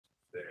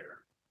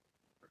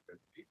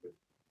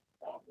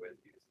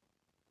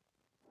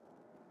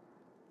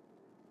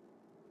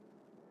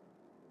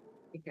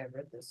think I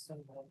read this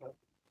somewhere, but.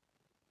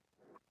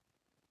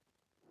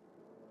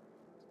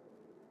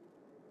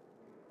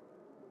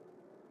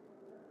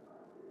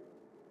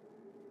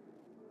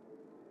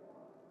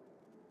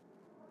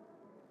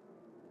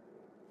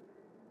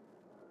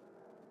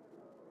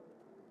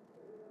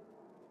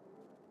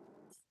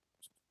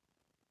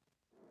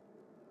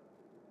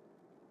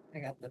 I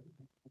got the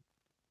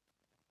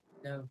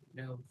no,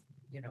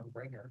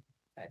 ringer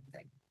type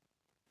thing.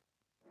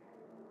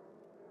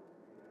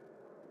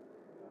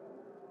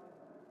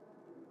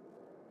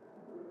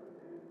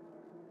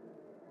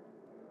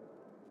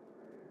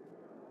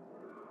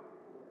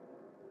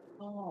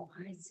 Oh,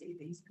 I see,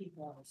 these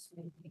people are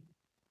sleeping.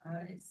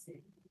 I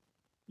see.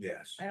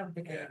 Yes. I don't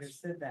think I Yes.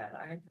 understood that.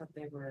 I thought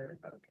they were,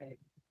 okay.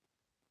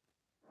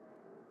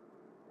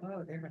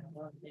 Oh, they're gonna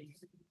love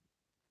these.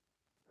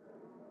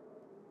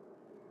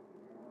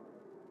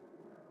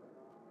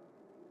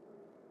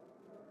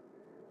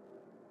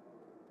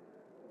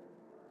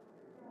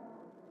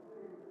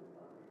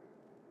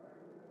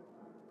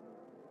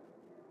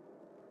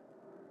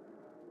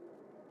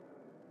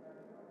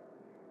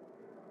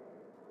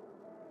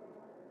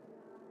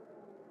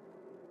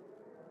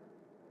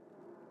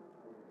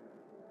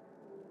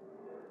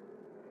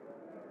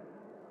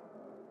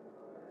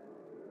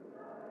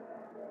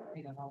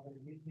 They got all the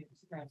new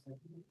expressive,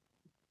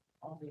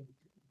 all the,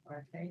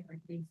 our favorite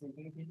things that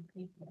union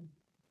people.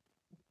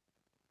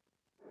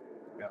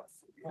 Yeah.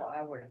 Well,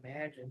 I would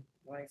imagine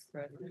vice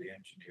president. The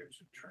engineers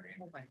and training.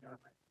 Oh my God.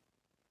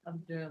 I'm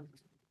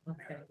doomed.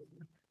 Okay.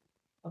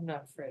 I'm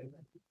not afraid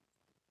of it.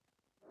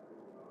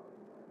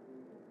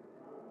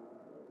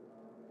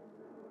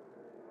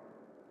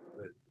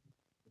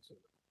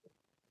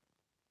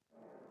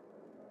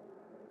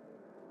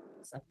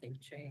 Something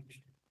changed.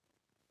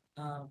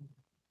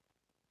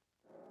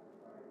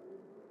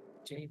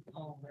 Jay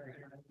Palmer, I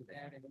don't know who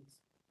that is.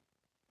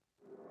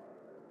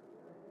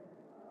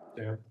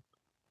 Yeah.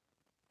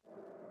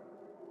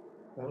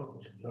 Oh,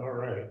 all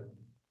right.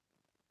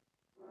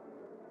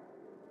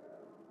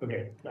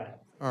 Okay, bye.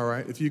 All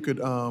right, if you could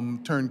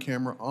turn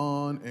camera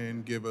on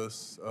and give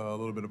us a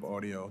little bit of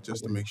audio,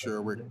 just to make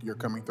sure you're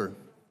coming through.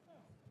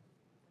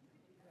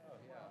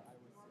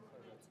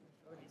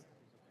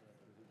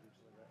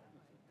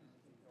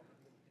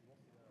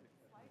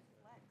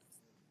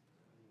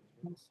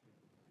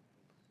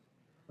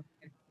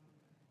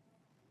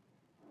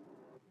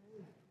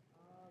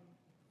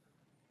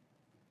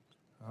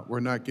 We're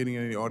not getting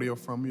any audio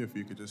from you. If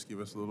you could just give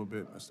us a little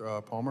bit,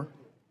 Mr. Palmer.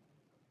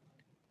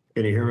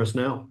 Can you hear us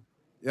now?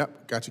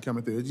 Yep, got you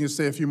coming through. You just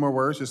say a few more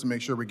words just to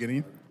make sure we're getting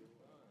you.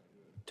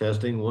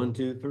 Testing 1,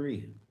 2,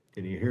 3.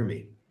 Can you hear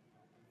me?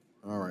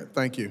 All right,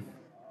 thank you.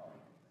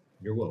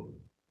 You're welcome.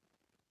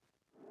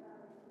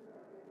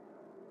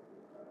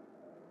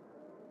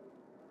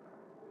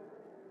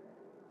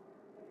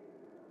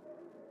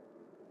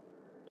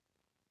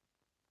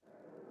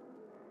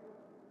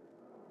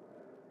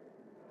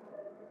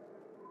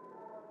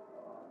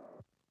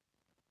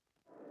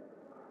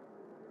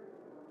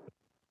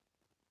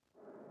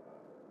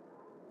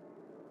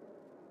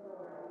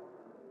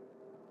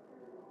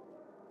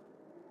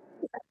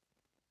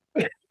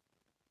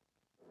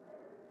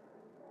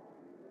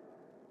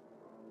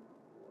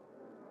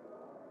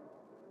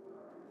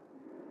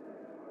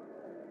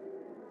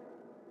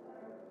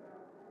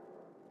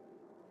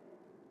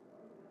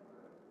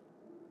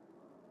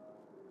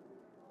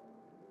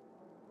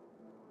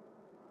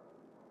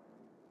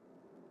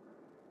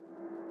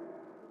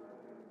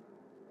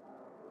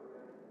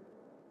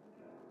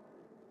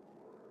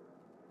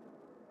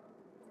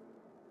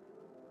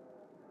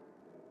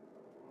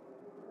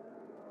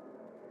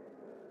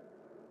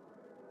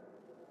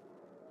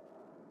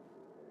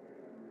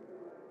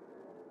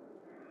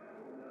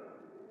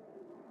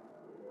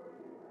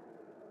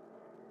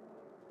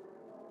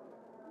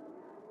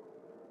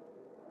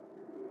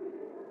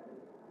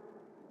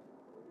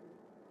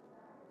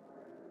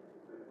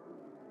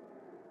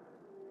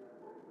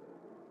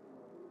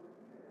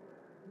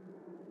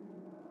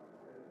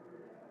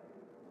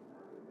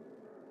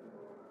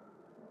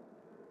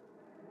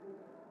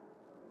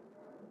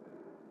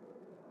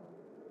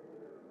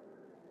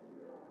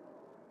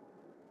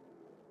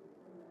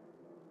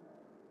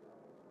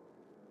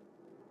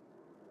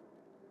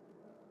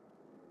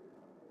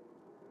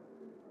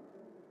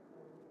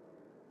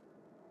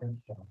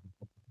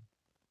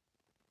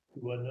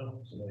 Well,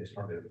 no, somebody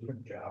started a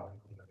good job.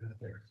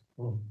 There.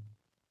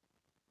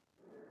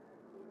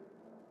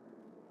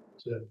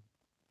 That's it.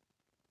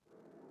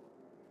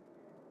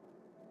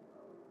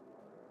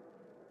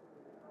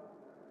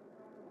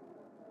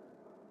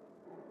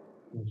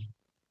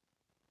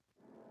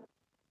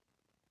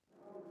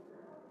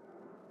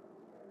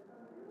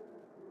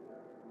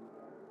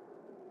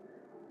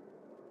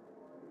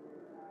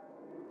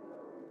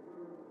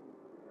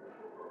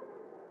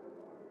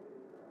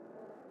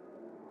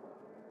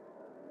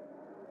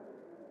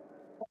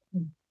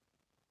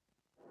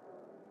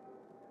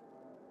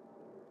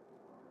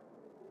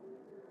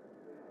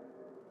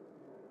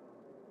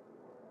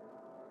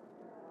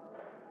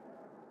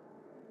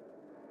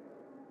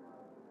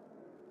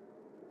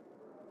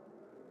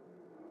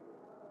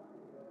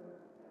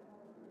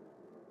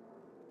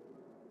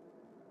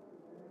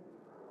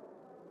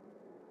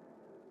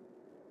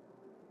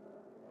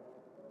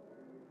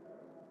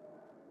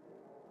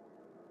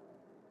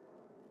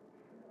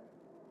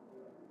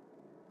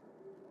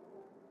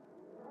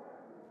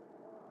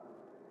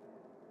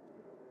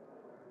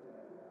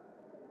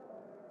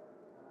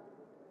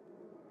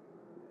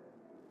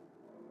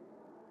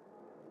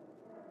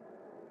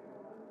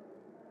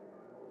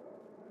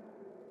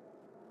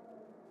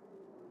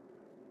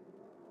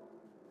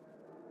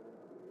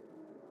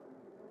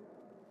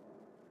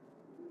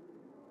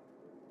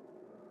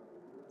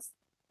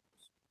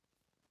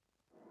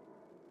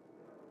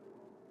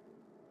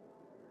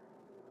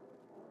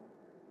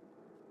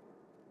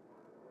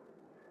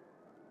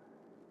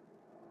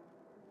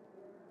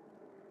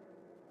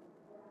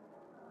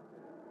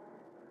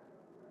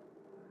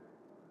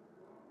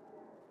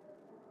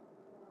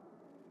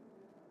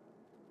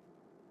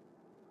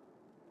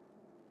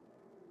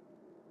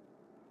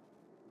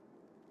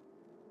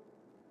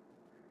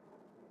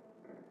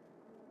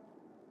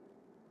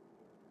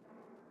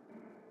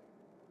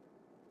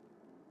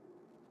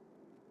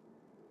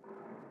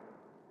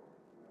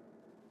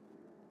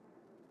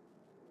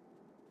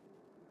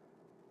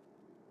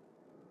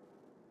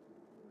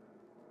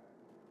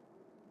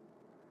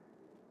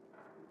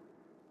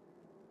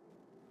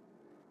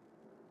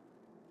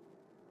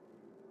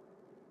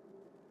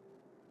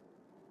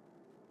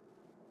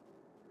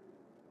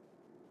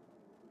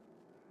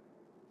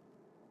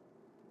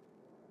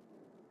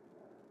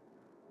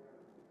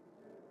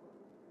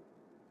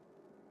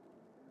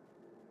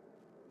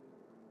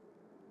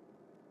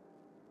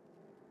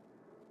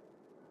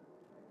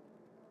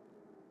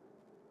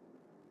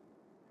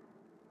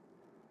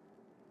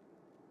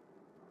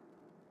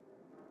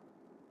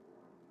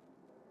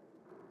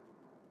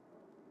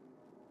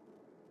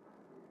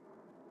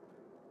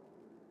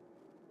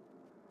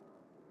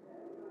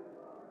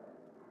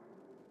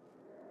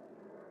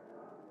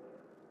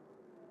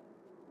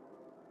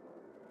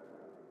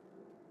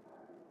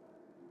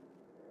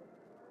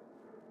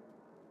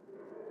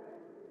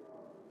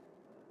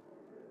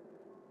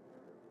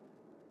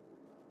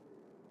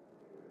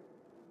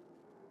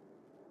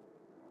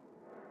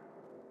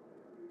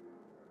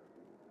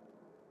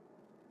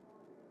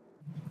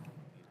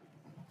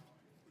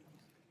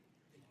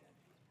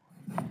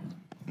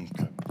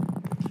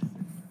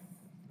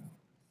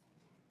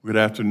 Good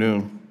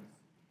afternoon,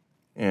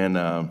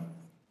 and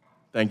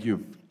thank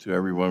you to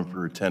everyone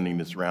for attending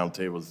this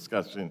roundtable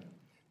discussion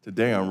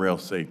today on rail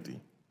safety.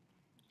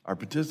 Our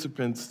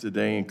participants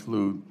today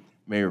include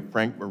Mayor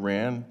Frank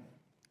Moran,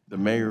 the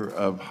mayor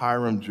of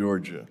Hiram,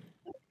 Georgia,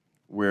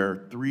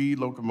 where 3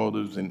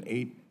 locomotives and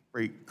 8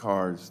 freight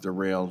cars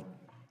derailed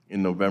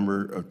in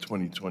November of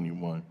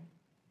 2021.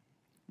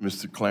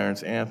 Mr.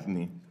 Clarence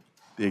Anthony,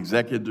 the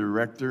executive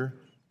director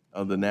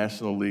of the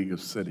National League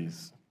of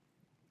Cities.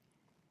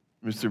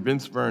 Mr.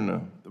 Vince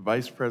Verna, the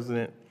Vice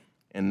President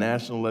and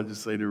National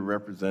Legislative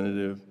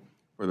Representative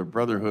for the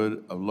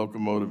Brotherhood of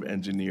Locomotive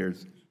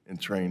Engineers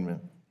and Trainmen.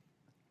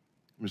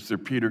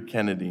 Mr. Peter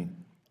Kennedy,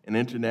 an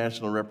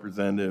International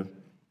Representative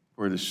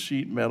for the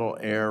Sheet Metal,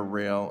 Air,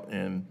 Rail,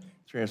 and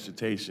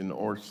Transportation,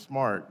 or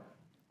SMART,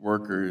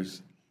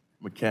 Workers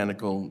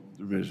Mechanical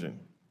Division.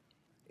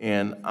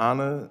 And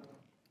Ana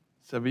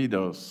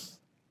Savidos,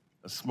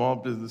 a small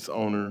business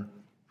owner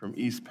from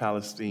East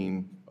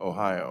Palestine,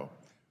 Ohio,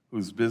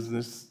 whose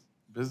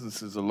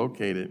businesses are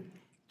located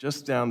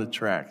just down the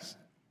tracks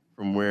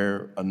from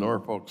where a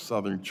Norfolk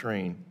Southern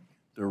train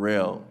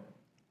derailed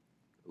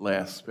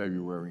last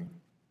February.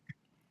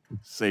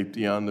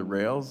 Safety on the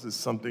rails is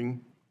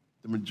something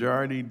the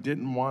majority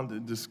didn't want to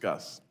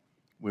discuss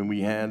when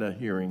we had a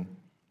hearing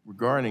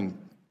regarding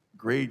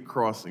grade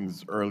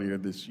crossings earlier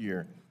this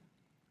year.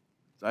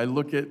 I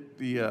look at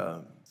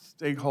the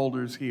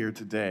stakeholders here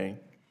today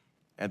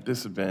at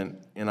this event,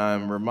 and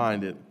I'm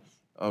reminded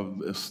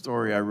of a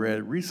story I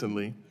read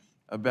recently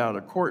about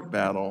a court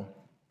battle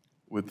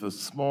with a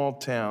small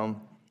town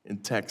in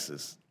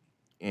Texas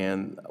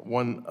and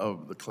one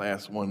of the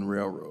Class 1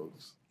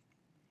 railroads.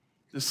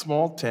 This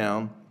small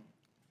town,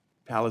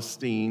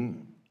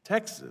 Palestine,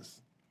 Texas,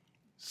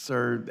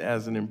 served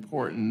as an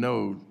important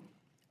node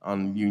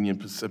on the Union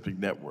Pacific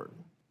Network.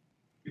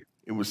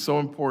 It was so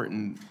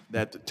important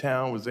that the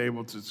town was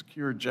able to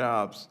secure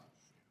jobs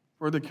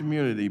for the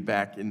community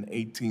back in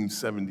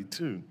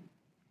 1872.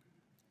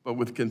 But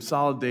with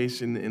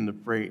consolidation in the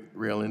freight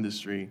rail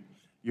industry,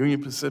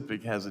 Union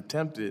Pacific has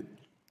attempted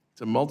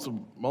to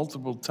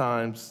multiple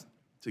times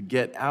to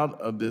get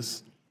out of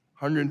this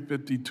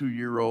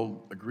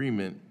 152-year-old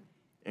agreement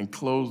and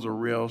close a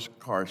rail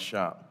car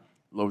shop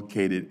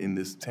located in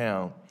this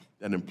town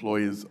that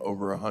employs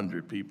over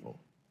 100 people.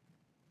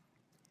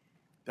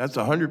 That's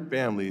 100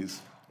 families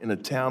in a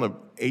town of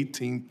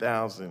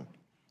 18,000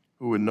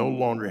 who would no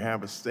longer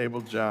have a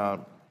stable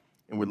job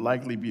and would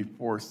likely be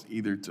forced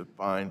either to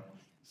find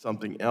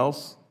something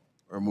else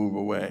or move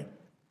away.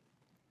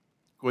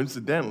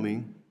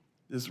 Coincidentally,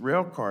 this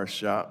rail car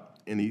shop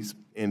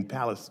in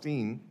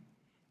Palestine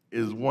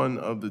is one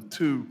of the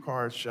 2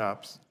 car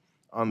shops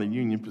on the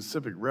Union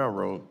Pacific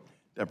Railroad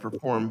that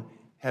perform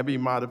heavy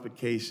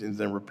modifications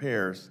and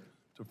repairs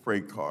to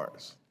freight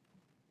cars.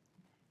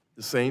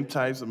 The same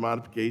types of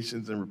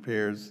modifications and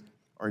repairs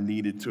are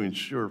needed to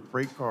ensure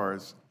freight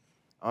cars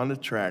on the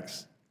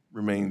tracks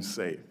remain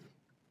safe.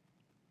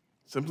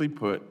 Simply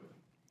put,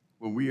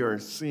 what we are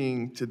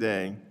seeing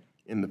today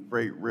in the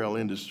freight rail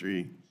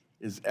industry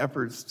is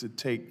efforts to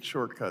take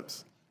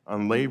shortcuts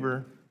on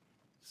labor,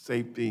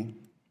 safety,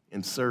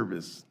 and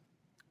service,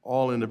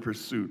 all in the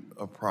pursuit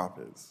of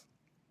profits.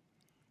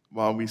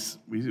 While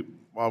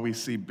we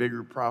see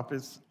bigger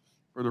profits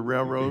for the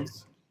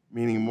railroads,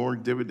 meaning more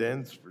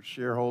dividends for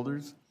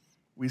shareholders,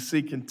 we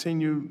see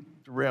continued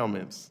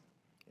derailments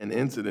and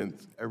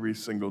incidents every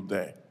single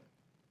day.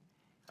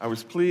 I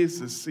was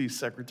pleased to see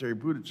Secretary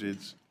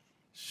Buttigieg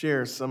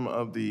share some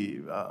of the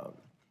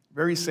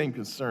very same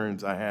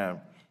concerns I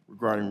have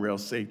regarding rail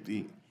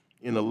safety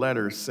in a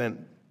letter sent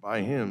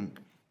by him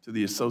to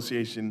the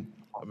Association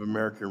of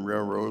American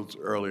Railroads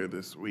earlier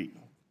this week.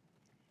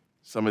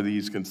 Some of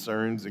these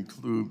concerns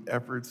include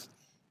efforts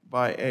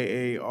by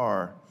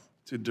AAR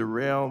to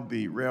derail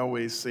the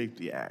Railway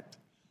Safety Act,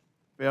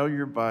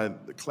 failure by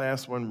the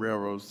Class 1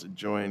 railroads to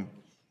join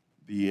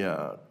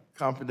the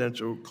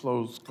confidential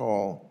closed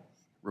call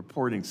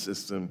reporting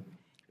system,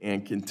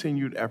 and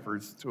continued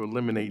efforts to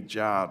eliminate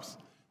jobs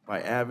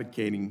by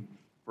advocating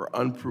for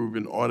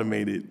unproven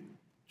automated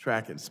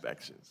track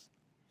inspections.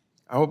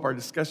 I hope our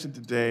discussion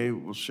today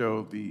will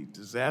show the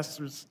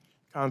disastrous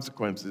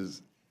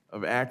consequences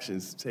of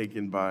actions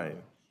taken by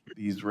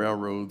these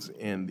railroads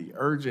and the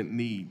urgent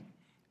need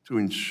to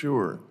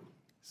ensure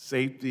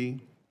safety,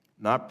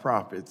 not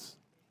profits,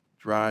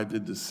 drive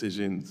the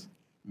decisions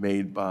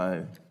made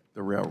by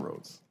the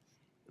railroads.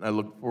 And I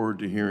look forward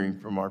to hearing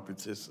from our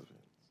participants.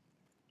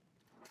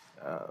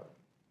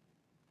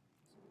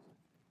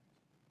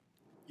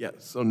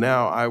 So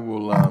now I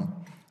will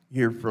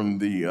hear from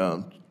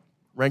the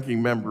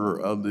ranking member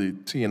of the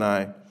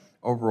T&I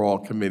Overall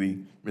Committee,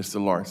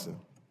 Mr. Larson.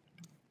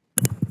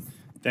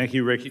 Thank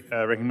you,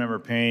 Ranking Member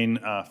Payne,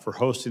 for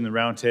hosting the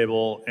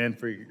roundtable and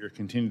for your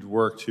continued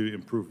work to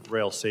improve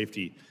rail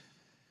safety.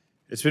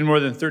 It's been more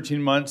than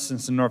 13 months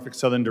since the Norfolk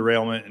Southern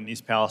derailment in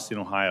East Palestine,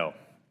 Ohio.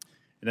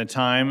 In that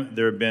time,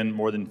 there have been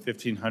more than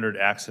 1,500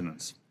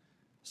 accidents.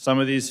 Some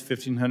of these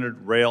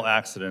 1,500 rail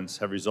accidents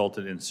have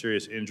resulted in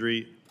serious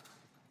injury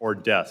or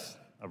death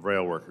of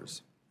rail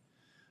workers.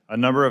 A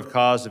number have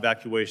caused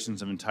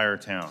evacuations of entire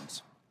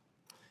towns.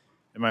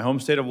 In my home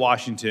state of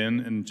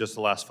Washington, in just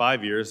the last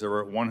 5 years, there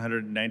were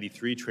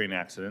 193 train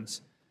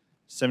accidents,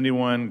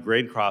 71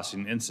 grade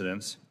crossing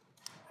incidents,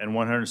 and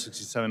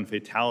 167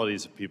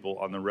 fatalities of people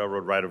on the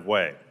railroad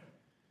right-of-way.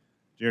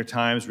 The New York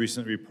Times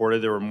recently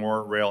reported there were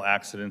more rail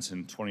accidents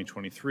in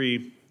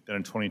 2023 than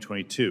in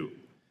 2022.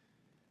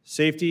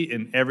 Safety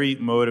in every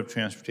mode of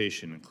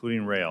transportation,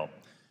 including rail,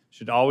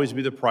 should always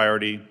be the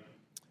priority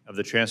of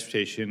the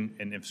Transportation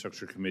and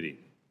Infrastructure Committee.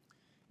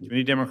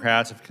 Committee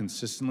Democrats have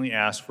consistently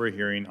asked for a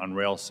hearing on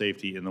rail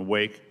safety in the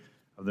wake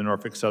of the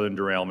Norfolk Southern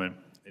derailment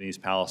in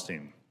East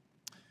Palestine.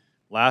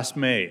 Last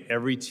May,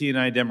 every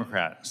T&I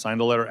Democrat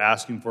signed a letter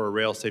asking for a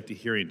rail safety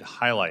hearing to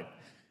highlight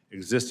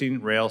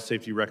existing rail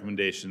safety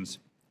recommendations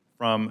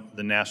from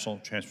the National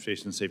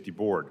Transportation Safety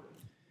Board.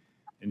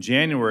 In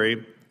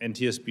January,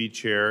 NTSB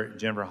Chair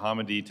Jennifer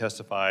Hamady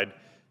testified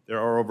there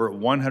are over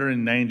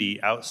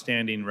 190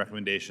 outstanding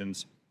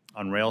recommendations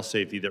on rail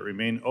safety that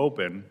remain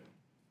open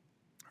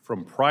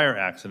from prior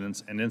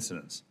accidents and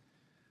incidents.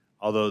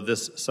 Although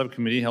this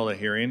subcommittee held a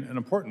hearing, an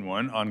important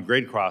one, on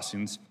grade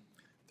crossings,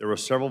 there were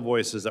several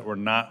voices that were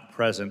not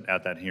present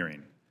at that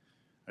hearing.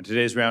 And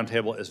today's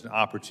roundtable is an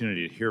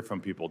opportunity to hear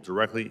from people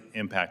directly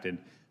impacted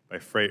by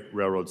freight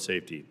railroad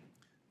safety,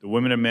 the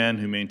women and men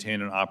who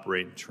maintain and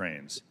operate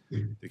trains,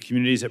 the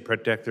communities that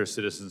protect their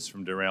citizens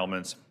from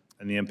derailments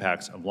and the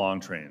impacts of long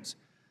trains,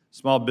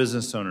 small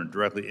business owners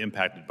directly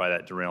impacted by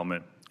that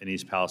derailment in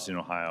East Palestine,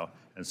 Ohio,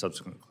 and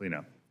subsequent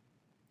cleanup.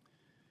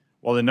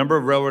 While the number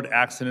of railroad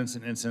accidents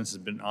and incidents has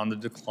been on the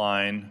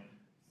decline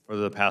for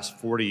the past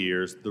 40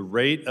 years, the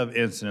rate of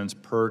incidents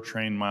per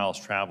train miles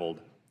traveled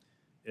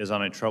is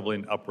on a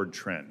troubling upward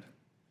trend.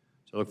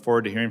 So I look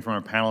forward to hearing from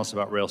our panelists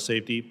about rail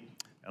safety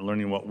and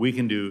learning what we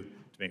can do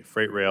to make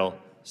freight rail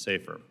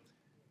safer.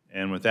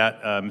 And with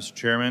that, Mr.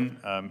 Chairman,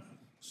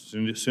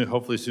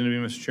 hopefully soon to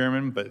be Mr.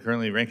 Chairman, but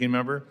currently ranking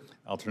member,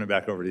 I'll turn it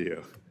back over to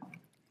you.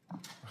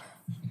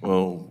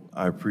 Well,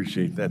 I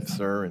appreciate that,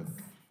 sir, and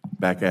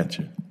back at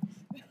you.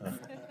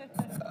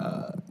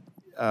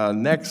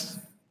 Next,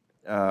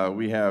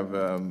 we have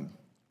the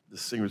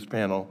Singers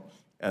panel,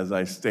 as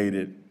I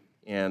stated,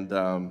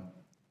 and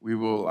we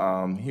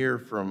will hear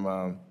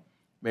from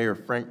Mayor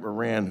Frank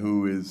Moran,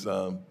 who is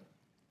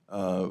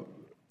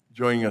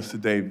joining us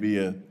today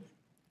via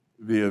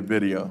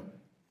video.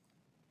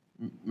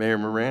 Mayor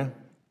Moran?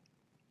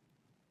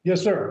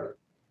 Yes, sir.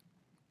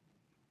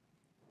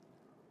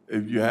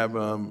 If you have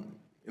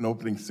an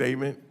opening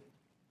statement.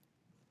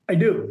 I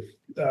do.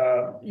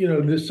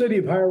 The city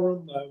of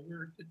Hiram,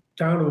 we're a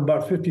town of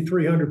about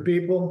 5,300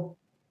 people,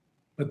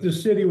 but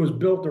this city was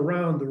built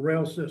around the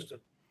rail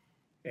system.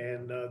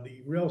 And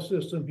the rail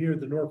system here,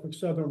 the Norfolk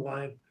Southern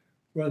line,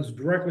 runs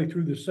directly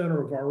through the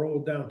center of our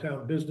old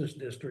downtown business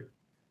district.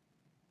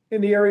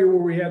 In the area where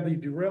we had the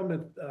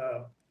derailment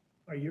a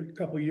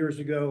couple of years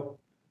ago,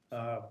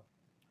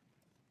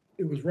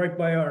 it was right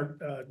by our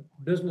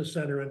business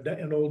center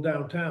in old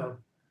downtown.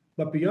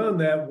 But beyond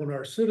that, when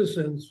our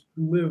citizens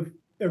who live,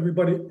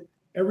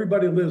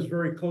 everybody lives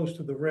very close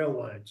to the rail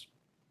lines.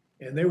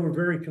 And they were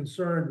very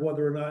concerned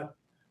whether or not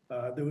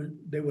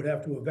they would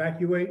have to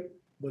evacuate.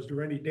 Was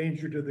there any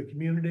danger to the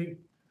community?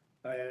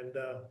 And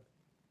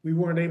we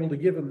weren't able to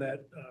give them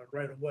that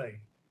right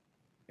away.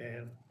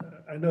 And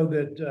I know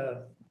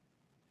that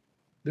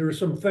there are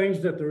some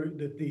things that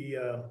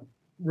the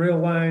rail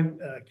line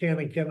can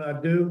and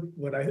cannot do,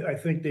 but I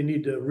think they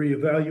need to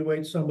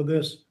reevaluate some of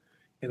this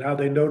and how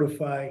they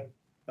notify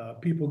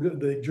people,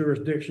 the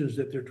jurisdictions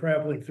that they're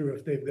traveling through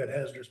if they've got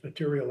hazardous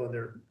material on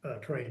their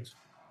trains.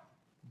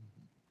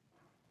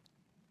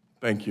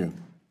 Thank you.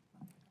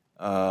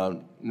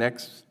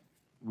 Next,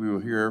 we will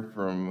hear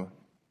from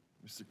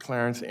Mr.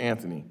 Clarence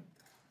Anthony,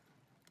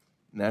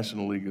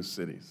 National League of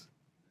Cities.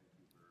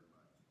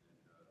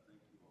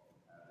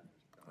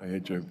 I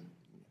hate you.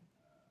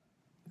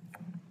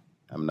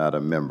 I'm not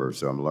a member,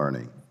 so I'm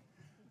learning.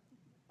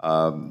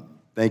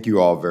 Thank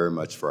you all very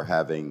much for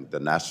having the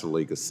National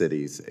League of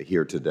Cities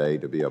here today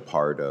to be a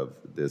part of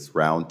this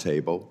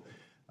roundtable.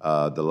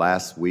 The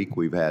last week,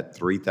 we've had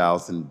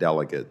 3,000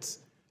 delegates,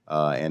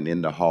 and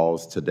in the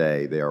halls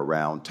today, they're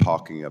around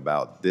talking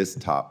about this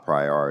top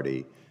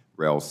priority,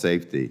 rail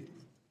safety.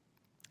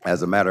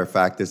 As a matter of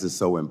fact, this is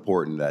so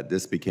important that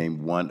this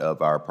became one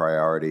of our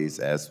priorities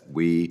as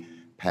we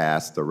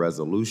passed the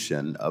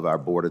resolution of our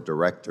board of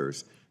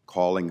directors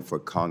calling for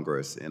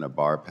Congress in a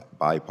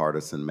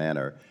bipartisan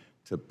manner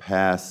to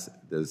pass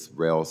this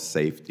rail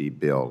safety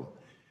bill.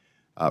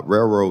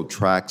 Railroad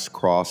tracks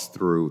cross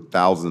through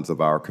thousands of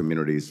our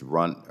communities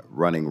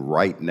running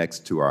right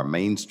next to our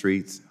main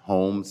streets,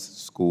 homes,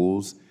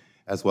 schools,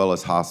 as well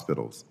as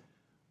hospitals.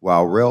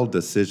 While rail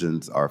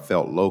decisions are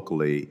felt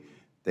locally,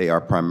 they are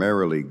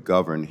primarily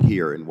governed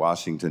here in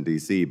Washington,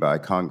 D.C. by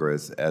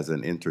Congress as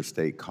an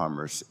interstate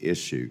commerce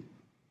issue.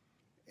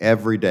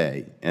 Every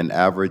day, an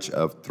average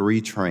of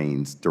 3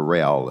 trains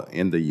derail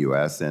in the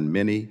U.S., and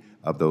many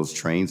of those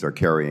trains are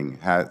carrying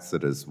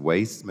hazardous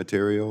waste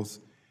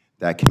materials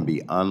that can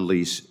be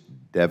unleashed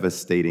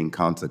devastating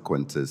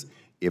consequences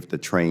if the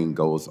train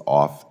goes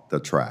off the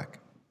track.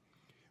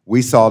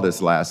 We saw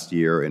this last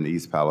year in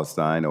East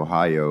Palestine,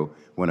 Ohio,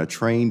 when a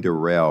train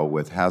derailed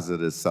with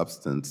hazardous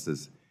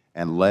substances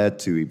and led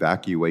to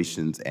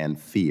evacuations and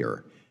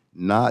fear,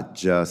 not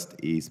just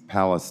East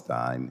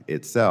Palestine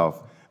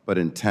itself, but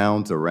in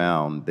towns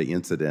around the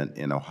incident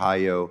in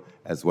Ohio,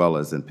 as well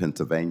as in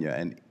Pennsylvania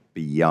and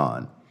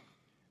beyond.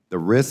 The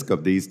risk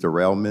of these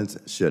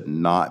derailments should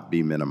not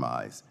be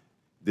minimized.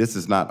 This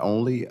is not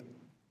only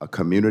a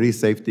community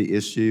safety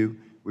issue,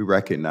 we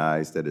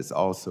recognize that it's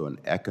also an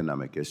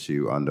economic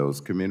issue on those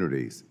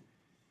communities.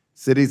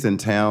 Cities and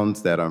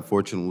towns that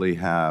unfortunately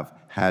have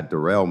had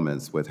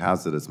derailments with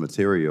hazardous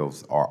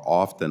materials are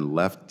often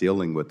left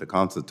dealing with the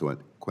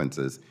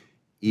consequences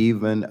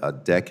even a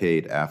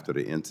decade after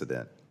the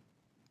incident,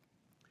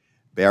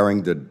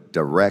 bearing the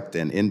direct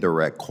and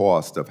indirect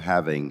cost of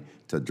having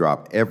to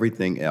drop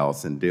everything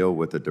else and deal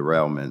with the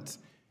derailment's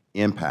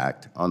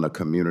impact on the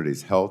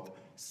community's health,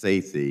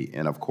 safety,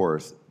 and of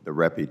course, the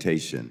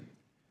reputation.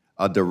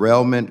 A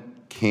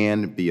derailment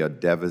can be a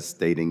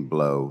devastating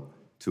blow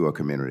to a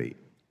community.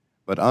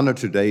 But under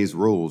today's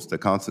rules, the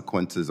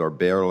consequences are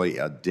barely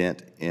a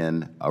dent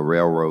in a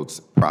railroad's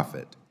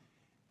profit.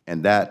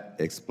 And that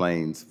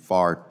explains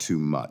far too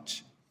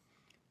much.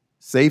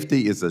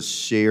 Safety is a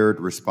shared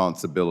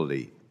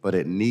responsibility, but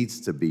it needs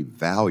to be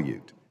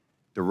valued.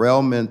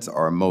 Derailments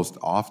are most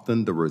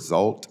often the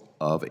result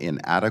of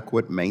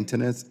inadequate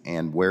maintenance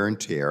and wear and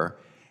tear,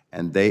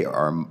 and they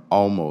are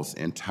almost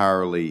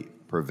entirely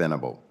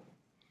preventable.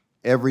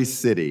 Every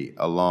city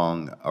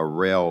along a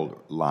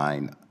rail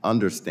line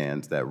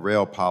understands that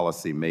rail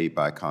policy made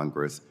by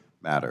Congress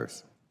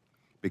matters,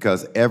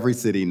 because every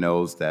city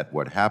knows that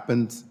what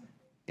happens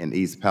in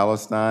East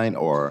Palestine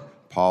or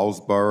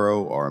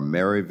Paulsboro or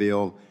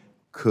Maryville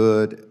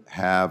could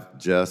have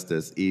just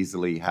as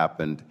easily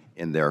happened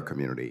in their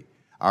community.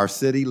 Our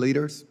city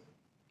leaders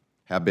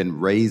have been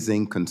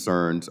raising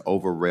concerns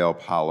over rail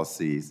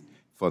policies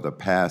for the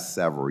past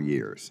several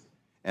years,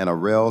 and a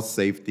rail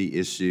safety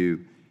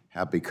issue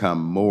have become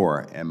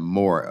more and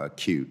more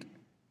acute,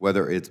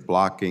 whether it's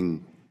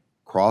blocking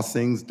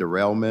crossings,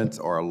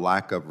 derailments, or a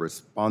lack of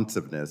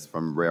responsiveness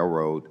from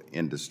railroad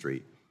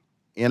industry.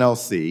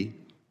 NLC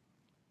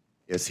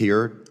is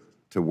here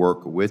to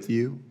work with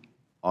you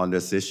on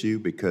this issue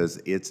because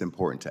it's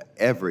important to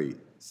every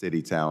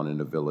city, town, and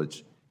the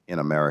village in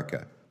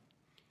America.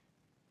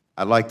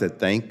 I'd like to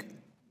thank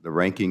the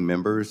ranking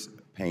members,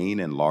 Payne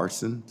and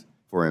Larson,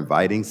 for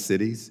inviting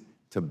cities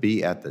to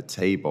be at the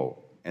table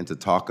and to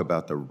talk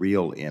about the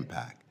real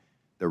impact,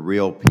 the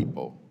real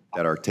people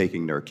that are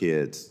taking their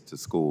kids to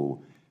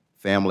school,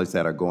 families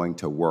that are going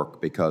to work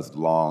because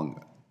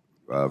long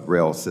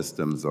rail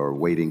systems or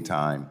waiting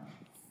time.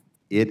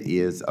 It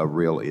is a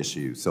real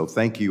issue. So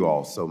thank you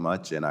all so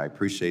much, and I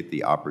appreciate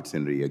the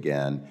opportunity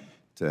again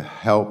to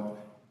help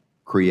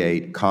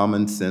create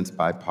common sense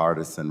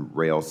bipartisan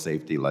rail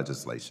safety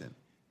legislation.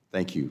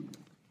 Thank you.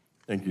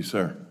 Thank you,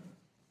 sir.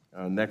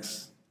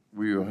 Next,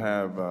 we will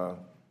have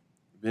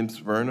Vince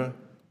Verna,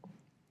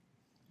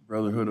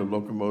 Brotherhood of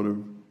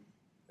Locomotive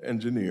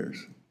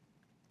Engineers.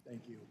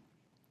 Thank you.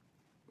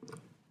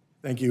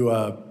 Thank you,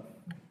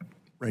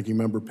 Ranking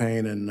Member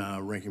Payne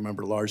and Ranking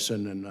Member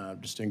Larson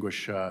and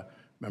distinguished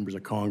members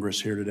of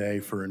Congress here today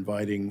for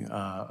inviting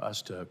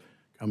us to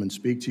come and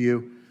speak to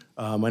you.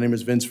 My name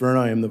is Vince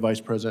Verna. I am the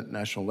Vice President,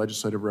 National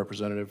Legislative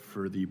Representative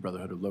for the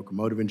Brotherhood of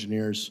Locomotive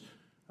Engineers.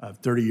 I have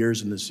 30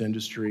 years in this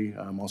industry.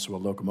 I'm also a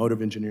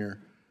locomotive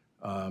engineer.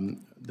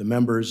 The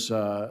members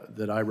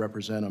that I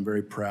represent, I'm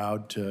very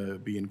proud to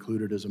be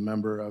included as a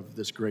member of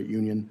this great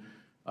union.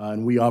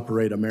 And we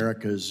operate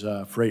America's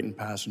freight and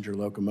passenger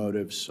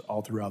locomotives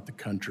all throughout the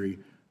country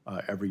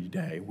every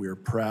day. We are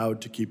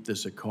proud to keep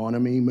this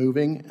economy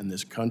moving and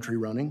this country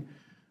running.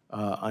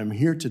 I'm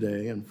here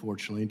today,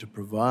 unfortunately, to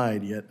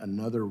provide yet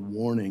another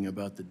warning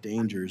about the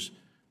dangers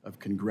of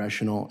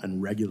congressional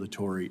and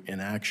regulatory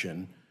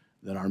inaction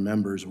that our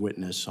members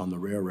witness on the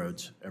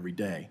railroads every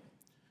day.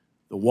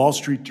 The Wall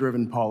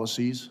Street-driven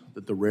policies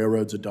that the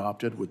railroads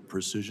adopted with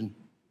precision.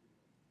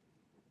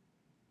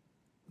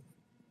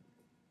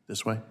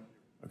 This way?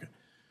 Okay.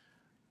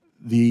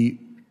 The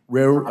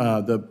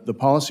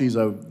policies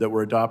that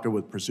were adopted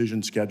with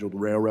precision-scheduled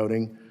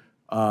railroading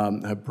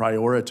have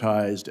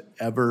prioritized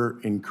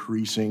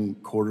ever-increasing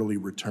quarterly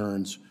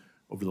returns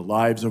over the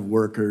lives of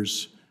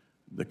workers,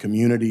 the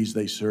communities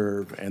they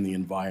serve, and the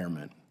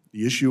environment.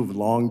 The issue of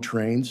long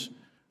trains,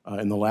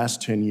 in the last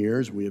 10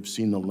 years, we have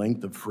seen the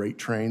length of freight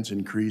trains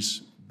increase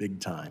big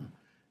time.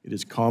 It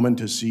is common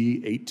to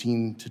see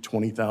 18 to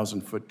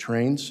 20,000 foot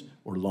trains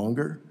or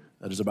longer.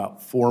 That is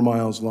about 4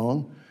 miles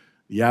long.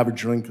 The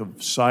average length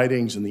of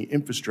sidings and the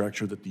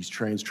infrastructure that these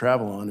trains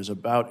travel on is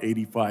about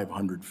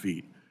 8,500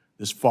 feet.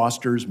 This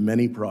fosters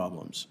many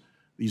problems.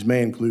 These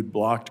may include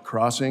blocked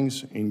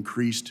crossings,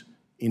 increased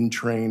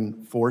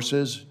in-train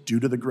forces due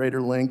to the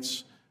greater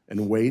lengths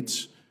and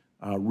weights,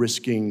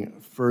 risking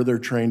further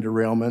train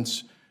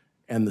derailments,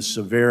 and the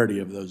severity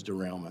of those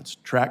derailments.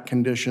 Track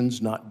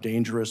conditions, not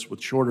dangerous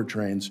with shorter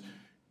trains,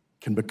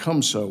 can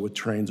become so with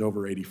trains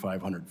over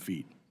 8,500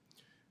 feet.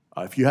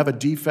 If you have a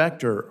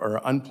defect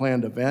or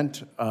unplanned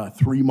event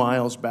 3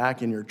 miles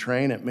back in your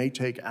train, it may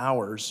take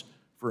hours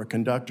for a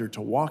conductor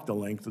to walk the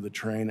length of the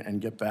train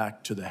and get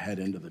back to the head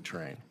end of the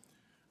train.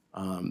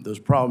 Those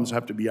problems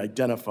have to be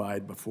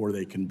identified before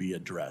they can be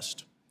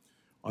addressed.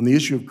 On the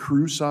issue of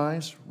crew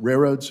size,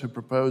 railroads have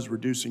proposed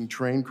reducing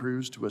train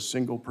crews to a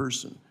single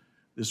person.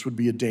 This would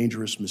be a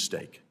dangerous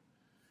mistake.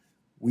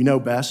 We know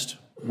best.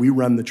 We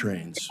run the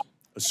trains.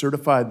 A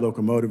certified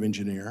locomotive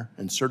engineer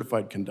and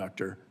certified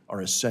conductor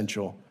are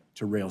essential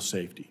to rail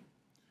safety.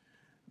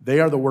 They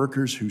are the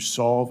workers who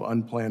solve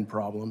unplanned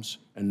problems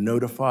and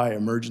notify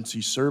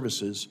emergency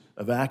services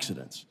of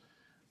accidents.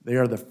 They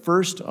are the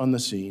first on the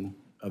scene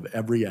of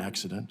every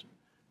accident,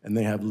 and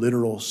they have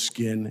literal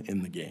skin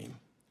in the game.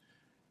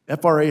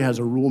 FRA has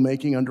a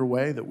rulemaking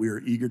underway that we are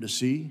eager to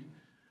see,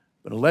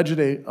 but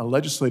a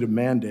legislative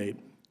mandate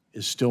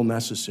is still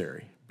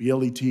necessary.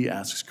 BLET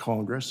asks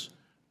Congress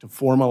to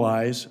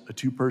formalize a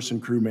two-person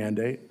crew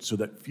mandate so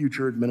that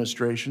future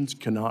administrations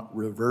cannot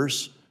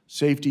reverse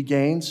safety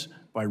gains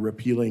by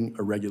repealing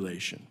a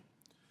regulation.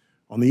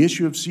 On the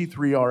issue of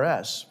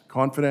C3RS,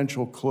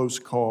 confidential close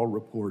call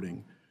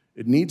reporting,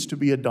 it needs to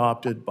be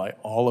adopted by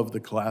all of the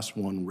Class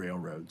 1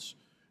 railroads.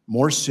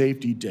 More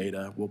safety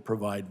data will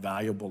provide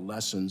valuable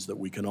lessons that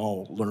we can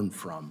all learn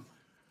from.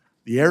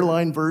 The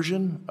airline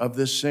version of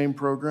this same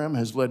program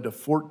has led to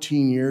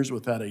 14 years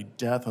without a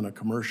death on a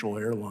commercial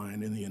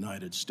airline in the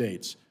United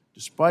States,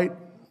 despite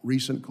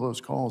recent close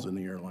calls in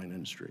the airline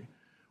industry.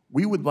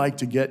 We would like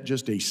to get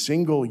just a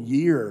single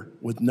year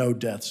with no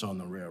deaths on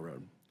the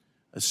railroad.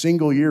 A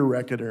single year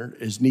record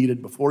is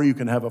needed before you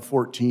can have a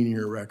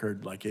 14-year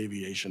record like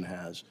aviation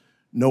has.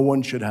 No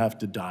one should have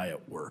to die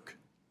at work.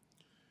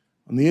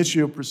 On the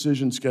issue of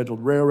precision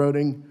scheduled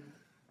railroading,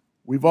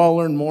 we've all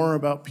learned more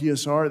about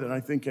PSR than I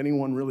think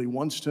anyone really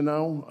wants to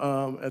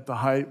know. At the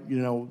height,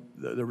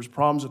 there was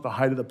problems at the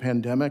height of the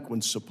pandemic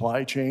when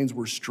supply chains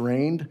were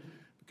strained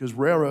because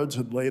railroads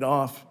had laid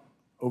off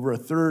over a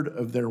third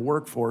of their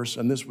workforce,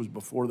 and this was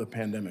before the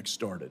pandemic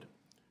started.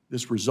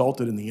 This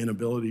resulted in the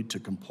inability to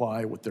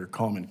comply with their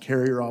common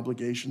carrier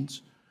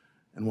obligations.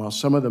 And while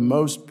some of the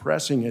most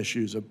pressing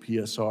issues of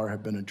PSR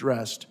have been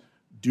addressed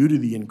due to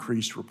the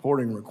increased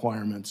reporting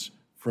requirements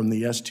from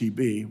the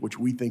STB, which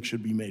we think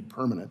should be made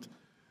permanent,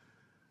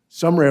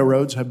 some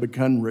railroads have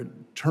begun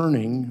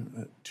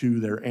returning to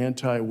their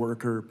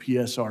anti-worker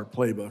PSR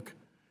playbook,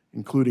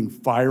 including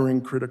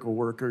firing critical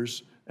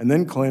workers and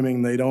then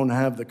claiming they don't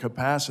have the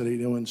capacity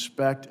to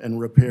inspect and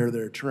repair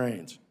their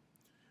trains.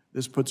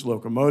 This puts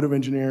locomotive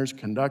engineers,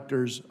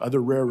 conductors,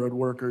 other railroad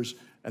workers,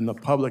 and the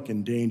public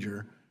in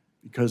danger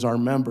because our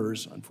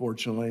members,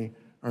 unfortunately,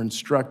 are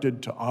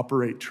instructed to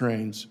operate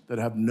trains that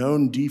have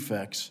known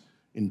defects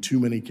in too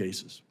many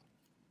cases.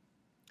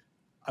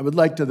 I would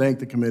like to thank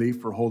the committee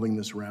for holding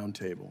this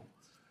roundtable.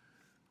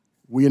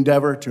 We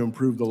endeavor to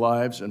improve the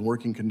lives and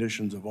working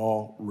conditions of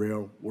all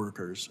rail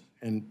workers.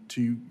 And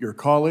to your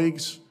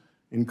colleagues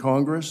in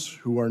Congress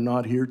who are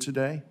not here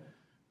today,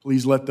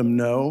 please let them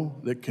know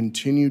that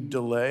continued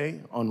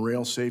delay on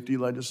rail safety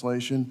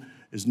legislation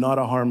is not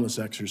a harmless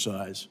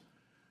exercise.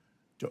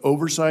 To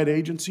oversight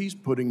agencies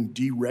putting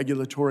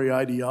deregulatory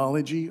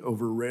ideology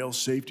over rail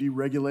safety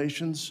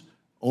regulations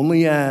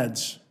only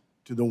adds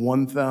to the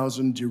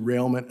 1,000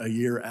 derailment a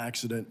year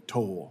accident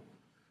toll.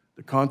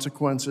 The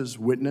consequences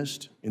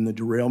witnessed in the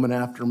derailment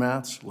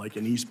aftermaths, like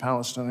in East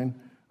Palestine,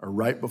 are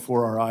right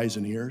before our eyes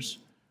and ears.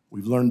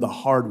 We've learned the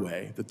hard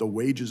way that the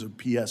wages of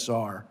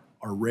PSR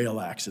are rail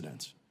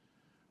accidents.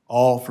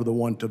 All for the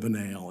want of a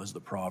nail, as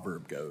the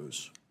proverb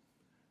goes.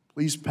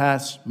 Please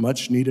pass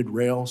much-needed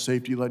rail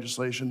safety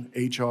legislation,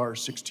 H.R.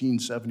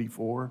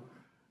 1674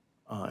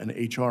 and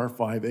H.R.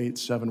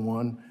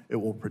 5871. It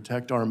will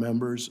protect our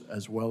members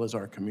as well as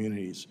our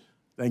communities.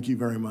 Thank you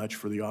very much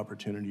for the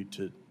opportunity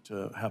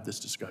to have this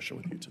discussion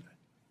with you today.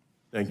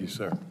 Thank you,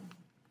 sir.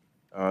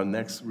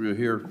 Next, we'll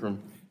hear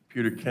from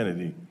Peter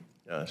Kennedy,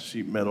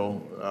 sheet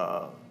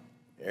metal,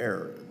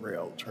 air,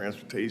 rail,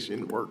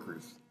 transportation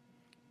workers.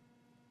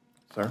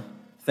 Sir?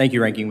 Thank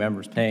you, Ranking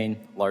Members Payne,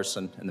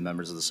 Larson, and the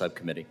members of the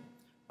subcommittee.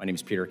 My name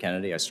is Peter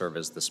Kennedy. I serve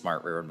as the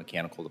Smart Railroad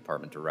Mechanical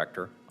Department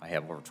Director. I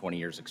have over 20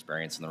 years'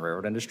 experience in the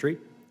railroad industry.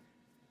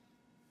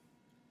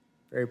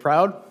 Very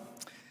proud.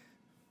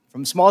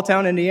 From small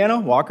town Indiana,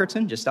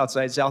 Walkerton, just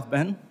outside South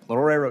Bend,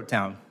 little railroad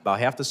town, about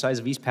half the size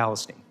of East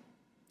Palestine.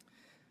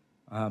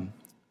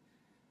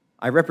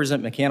 I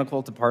represent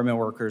mechanical department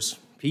workers,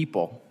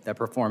 people that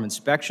perform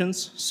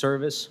inspections,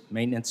 service,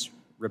 maintenance,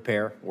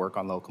 repair, work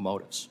on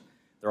locomotives.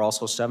 There are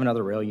also 7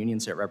 other rail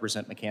unions that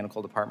represent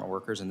mechanical department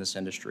workers in this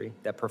industry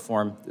that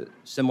perform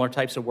similar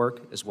types of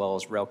work as well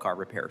as rail car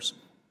repairs.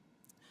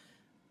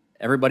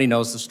 Everybody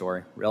knows the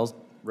story.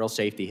 Rail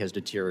safety has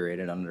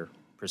deteriorated under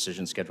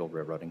precision scheduled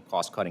railroading,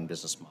 cost-cutting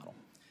business model.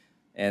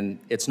 And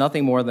it's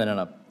nothing more than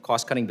a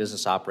cost-cutting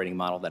business operating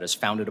model that is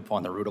founded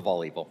upon the root of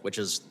all evil, which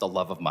is the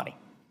love of money.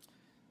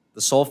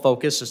 The sole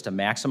focus is to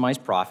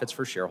maximize profits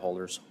for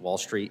shareholders, Wall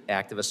Street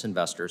activist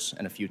investors,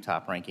 and a few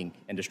top-ranking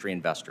industry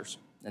investors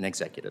and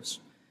executives.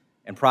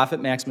 And profit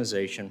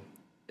maximization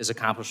is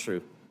accomplished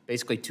through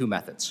basically two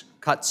methods: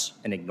 cuts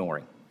and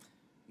ignoring.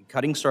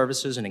 Cutting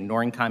services and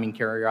ignoring common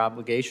carrier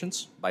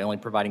obligations by only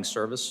providing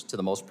service to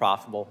the most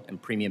profitable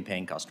and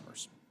premium-paying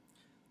customers.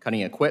 Cutting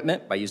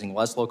equipment by using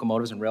less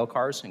locomotives and rail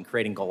cars and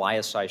creating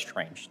Goliath-sized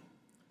trains.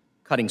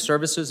 Cutting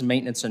services,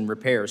 maintenance, and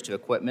repairs to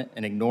equipment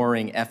and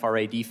ignoring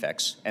FRA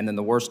defects. And then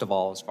the worst of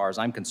all, as far as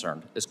I'm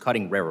concerned, is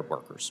cutting railroad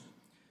workers.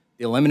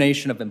 The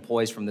elimination of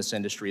employees from this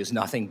industry is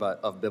nothing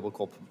but of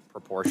biblical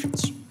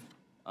proportions.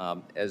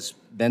 As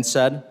Ben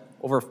said,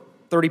 over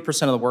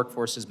 30% of the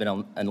workforce has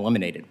been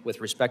eliminated.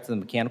 With respect to the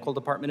mechanical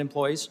department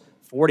employees,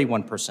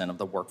 41% of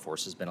the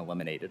workforce has been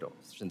eliminated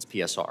since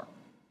PSR.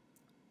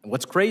 And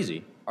what's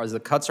crazy is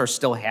the cuts are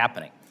still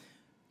happening.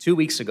 2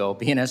 weeks ago,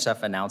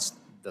 BNSF announced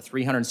the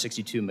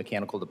 362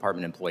 mechanical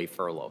department employee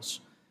furloughs.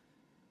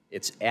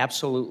 It's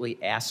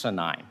absolutely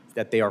asinine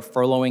that they are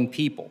furloughing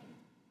people.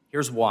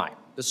 Here's why.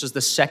 This is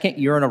the second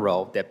year in a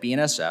row that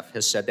BNSF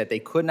has said that they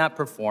could not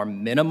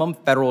perform minimum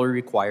federally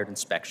required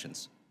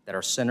inspections that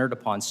are centered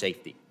upon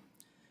safety.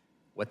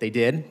 What they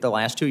did the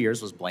last 2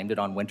 years was blamed it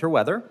on winter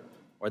weather,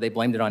 or they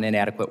blamed it on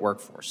inadequate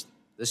workforce.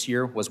 This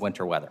year was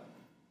winter weather.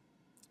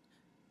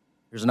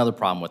 Here's another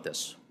problem with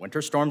this.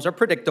 Winter storms are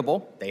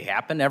predictable. They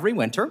happen every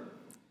winter,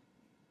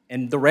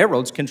 and the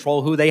railroads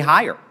control who they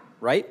hire,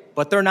 right?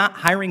 But they're not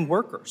hiring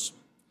workers.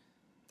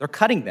 They're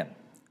cutting them.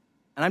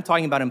 And I'm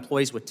talking about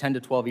employees with 10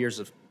 to 12 years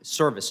of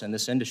service in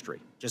this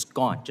industry, just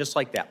gone, just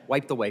like that,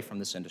 wiped away from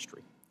this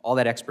industry, all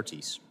that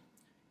expertise.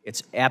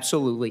 It's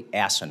absolutely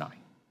asinine.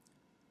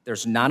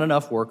 There's not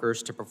enough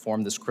workers to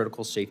perform this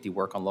critical safety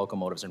work on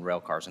locomotives and rail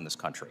cars in this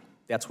country.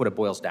 That's what it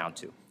boils down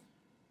to.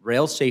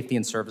 Rail safety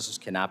and services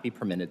cannot be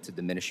permitted to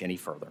diminish any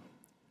further.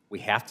 We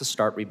have to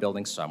start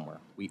rebuilding somewhere.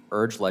 We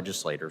urge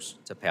legislators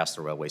to pass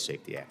the Railway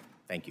Safety Act.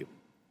 Thank you.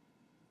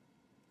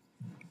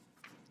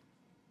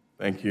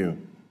 Thank you.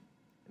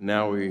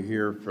 Now we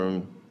hear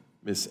from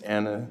Ms.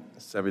 Anna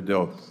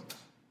Savidos.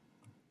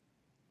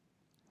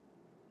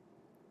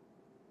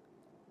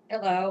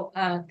 Hello,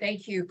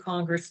 thank you,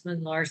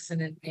 Congressman Larson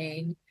and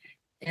Payne,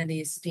 and the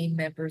esteemed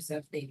members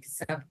of the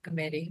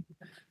subcommittee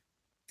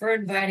for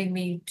inviting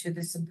me to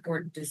this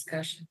important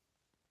discussion.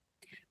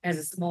 As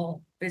a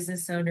small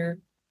business owner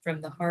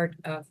from the heart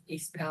of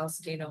East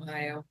Palestine,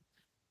 Ohio,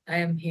 I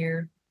am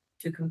here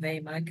to convey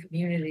my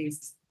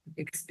community's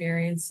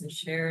experience and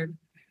shared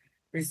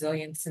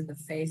resilience in the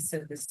face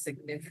of the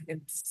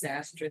significant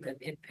disaster that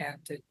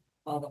impacted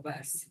all of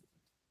us.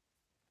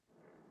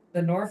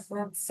 The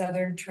Norfolk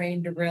Southern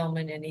train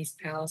derailment in East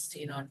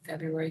Palestine on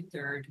February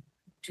 3rd,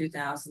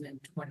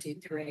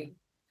 2023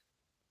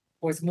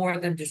 was more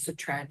than just a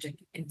tragic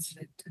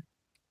incident.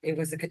 It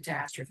was a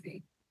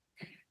catastrophe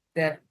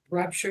that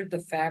ruptured the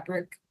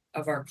fabric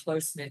of our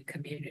close-knit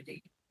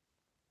community.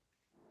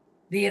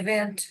 The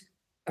event,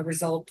 a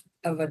result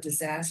of a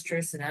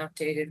disastrous and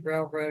outdated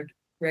railroad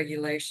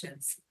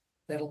regulations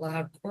that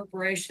allowed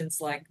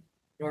corporations like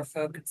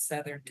Norfolk and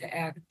Southern to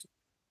act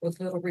with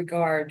little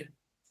regard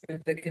for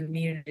the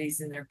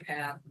communities in their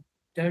path,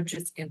 don't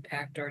just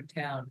impact our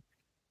town,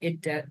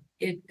 it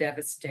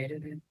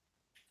devastated it.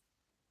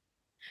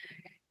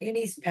 In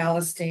East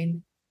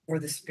Palestine, where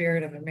the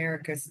spirit of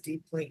America is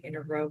deeply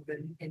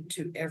interwoven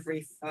into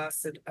every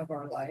facet of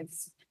our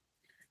lives,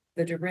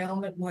 the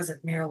derailment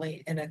wasn't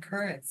merely an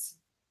occurrence.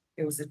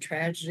 It was a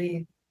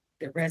tragedy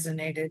that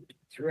resonated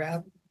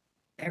throughout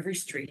every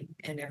street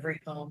and every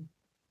home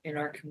in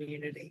our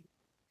community.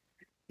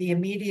 The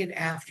immediate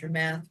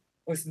aftermath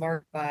was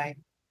marked by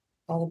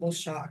horrible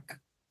shock.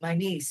 My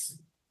niece,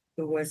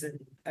 who was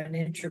an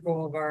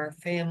integral of our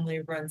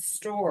family-run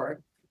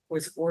store,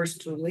 was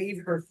forced to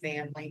leave her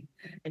family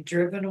and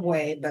driven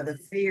away by the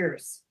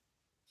fears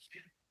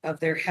of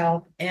their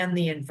health and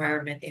the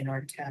environment in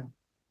our town.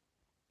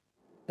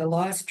 The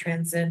loss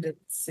transcended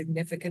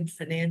significant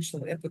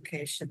financial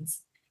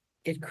implications.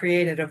 It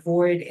created a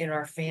void in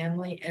our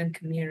family and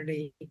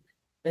community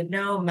that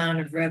no amount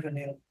of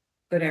revenue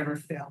could ever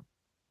fill.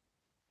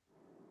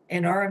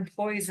 And our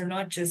employees are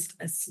not just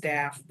a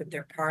staff, but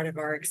they're part of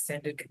our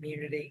extended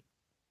community.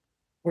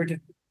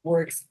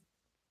 We're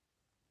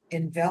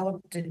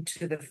enveloped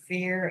into the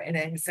fear and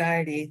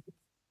anxiety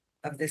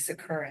of this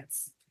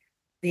occurrence.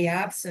 The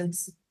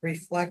absence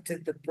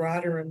reflected the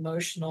broader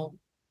emotional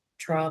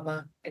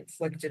trauma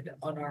inflicted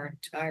on our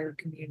entire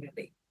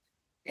community,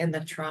 and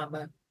the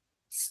trauma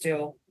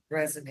still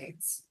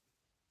resonates.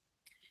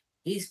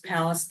 East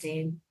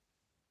Palestine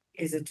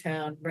is a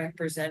town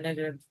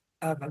representative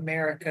of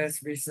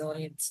America's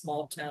resilient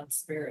small town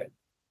spirit,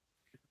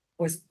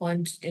 was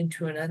plunged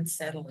into an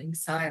unsettling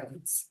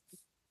silence.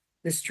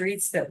 The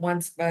streets that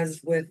once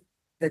buzzed with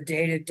the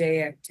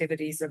day-to-day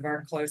activities of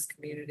our close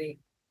community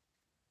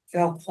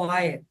fell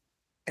quiet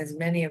as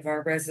many of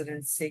our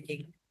residents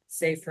seeking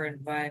safer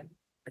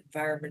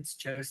environments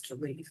chose to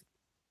leave.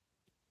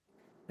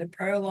 The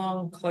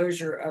prolonged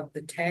closure of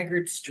the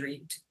Taggart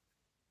Street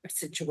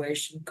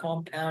situation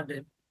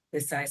compounded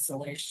this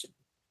isolation.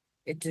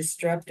 It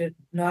disrupted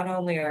not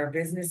only our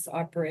business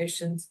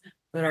operations,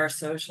 but our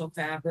social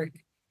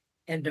fabric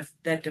and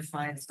that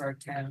defines our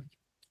town.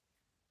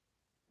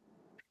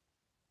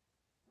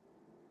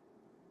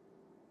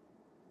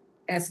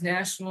 As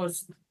national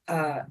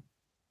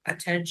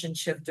attention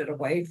shifted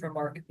away from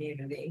our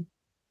community,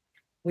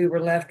 we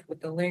were left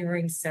with a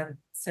lingering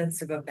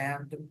sense of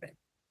abandonment.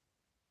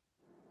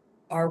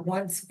 Our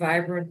once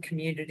vibrant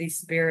community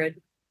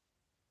spirit,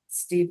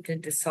 steeped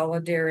into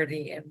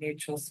solidarity and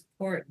mutual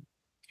support,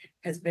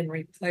 has been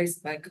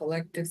replaced by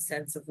collective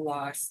sense of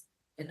loss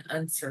and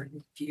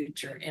uncertain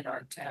future in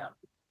our town.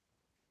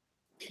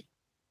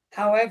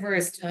 However,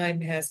 as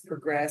time has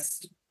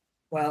progressed,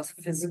 while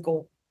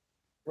physical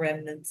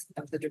remnants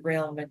of the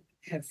derailment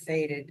have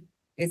faded,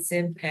 its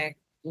impact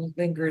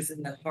lingers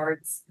in the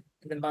hearts,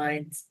 in the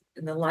minds,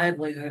 and the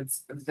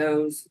livelihoods of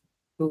those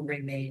who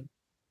remain.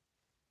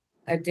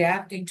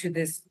 Adapting to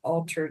this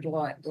altered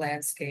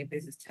landscape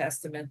is a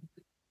testament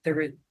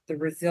to the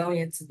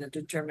resilience and the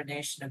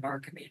determination of our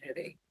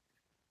community.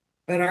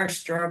 But our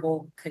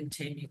struggle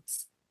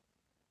continues.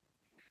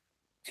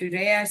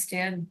 Today I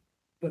stand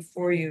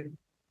before you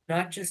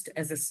not just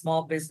as a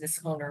small business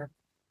owner,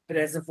 but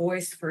as a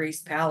voice for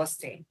East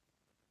Palestine.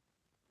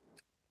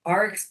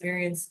 Our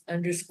experience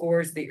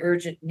underscores the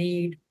urgent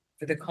need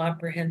for the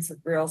comprehensive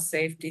rail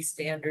safety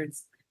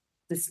standards,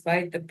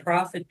 despite the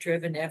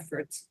profit-driven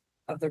efforts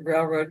of the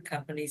railroad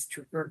companies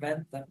to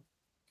prevent them.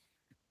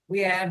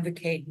 We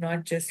advocate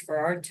not just for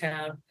our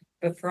town,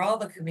 but for all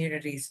the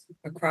communities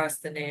across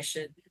the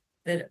nation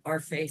that are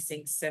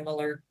facing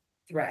similar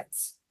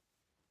threats.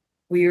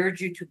 We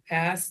urge you to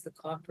pass the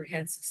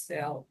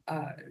comprehensive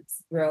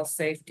rail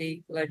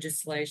safety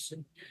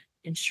legislation,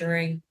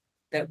 ensuring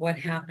that what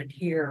happened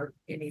here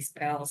in East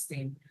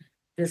Palestine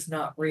does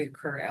not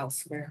reoccur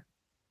elsewhere.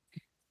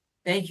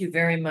 Thank you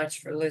very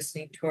much for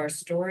listening to our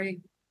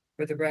story,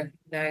 for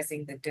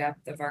recognizing the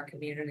depth of our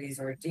community's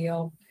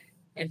ordeal,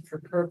 and for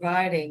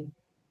providing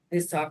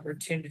this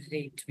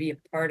opportunity to be a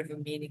part of a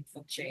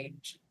meaningful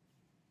change.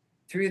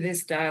 Through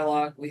this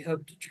dialogue, we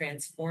hope to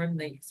transform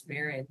the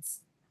experience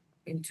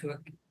into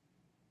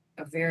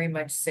a very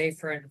much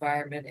safer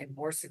environment and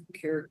more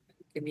secure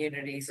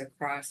communities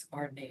across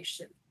our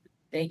nation.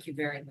 Thank you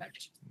very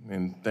much.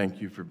 And thank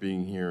you for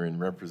being here and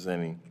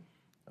representing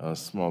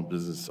small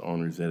business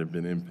owners that have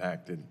been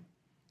impacted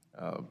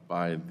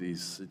by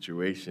these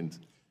situations.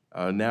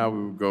 Now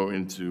we will go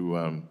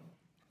into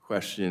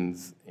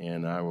questions,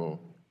 and I will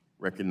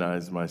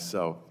recognize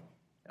myself.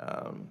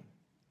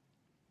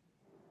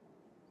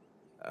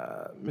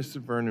 Mr.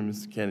 Burnham,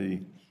 Mr.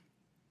 Kennedy,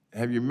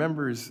 have your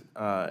members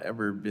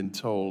ever been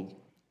told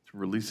to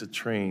release a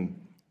train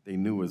they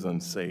knew was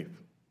unsafe?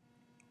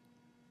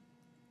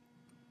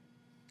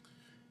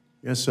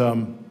 Yes,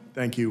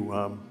 thank you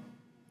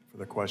for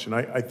the question.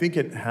 I think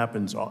it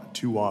happens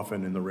too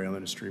often in the rail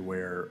industry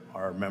where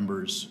our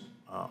members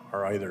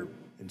are either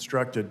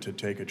instructed to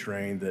take a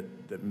train that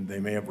they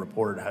may have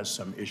reported has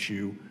some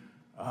issue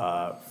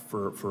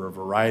for a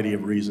variety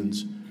of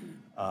reasons,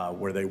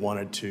 where they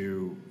wanted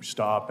to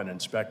stop and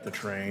inspect the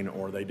train,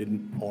 or they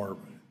didn't, or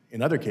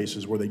in other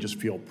cases where they just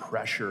feel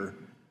pressure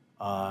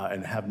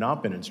and have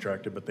not been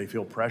instructed, but they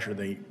feel pressure,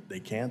 they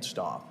can't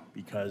stop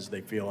because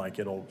they feel like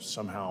it'll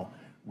somehow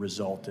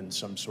result in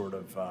some sort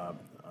of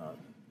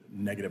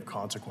negative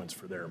consequence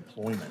for their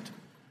employment.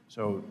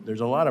 So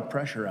there's a lot of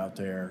pressure out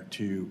there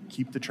to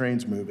keep the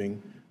trains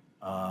moving,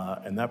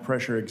 and that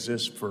pressure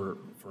exists for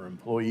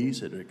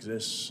employees, it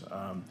exists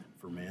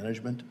for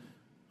management.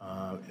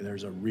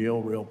 There's a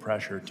real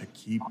pressure to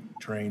keep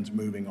trains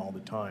moving all the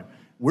time.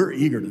 We're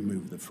eager to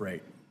move the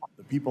freight.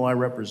 The people I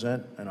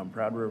represent, and I'm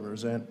proud to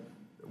represent,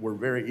 we're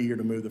very eager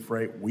to move the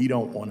freight. We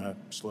don't want to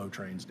slow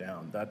trains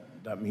down.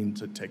 That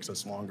means it takes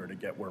us longer to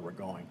get where we're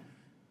going.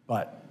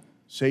 But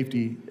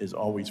safety is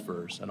always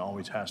first and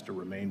always has to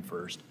remain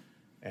first.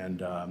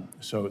 And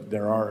so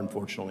there are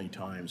unfortunately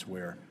times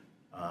where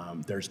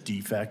there's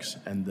defects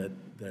and that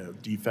the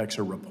defects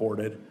are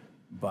reported,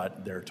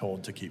 but they're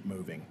told to keep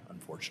moving,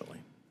 unfortunately.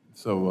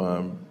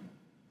 So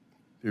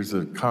there's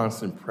a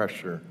constant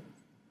pressure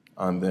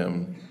on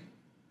them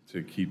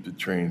to keep the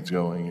trains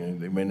going,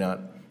 and they may not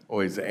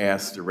always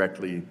ask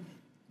directly,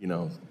 you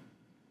know,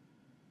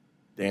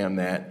 damn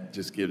that,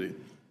 just get it.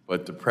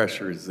 But the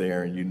pressure is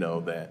there, and you know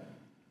that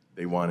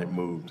they want it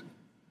moved.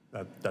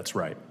 That's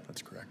right.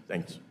 That's correct.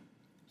 Thanks.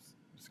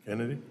 Mr.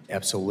 Kennedy?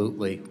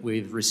 Absolutely.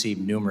 We've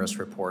received numerous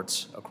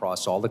reports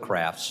across all the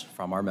crafts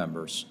from our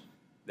members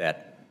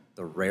that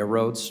the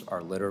railroads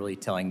are literally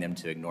telling them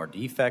to ignore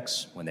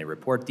defects. When they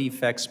report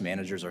defects,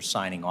 managers are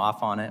signing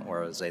off on it,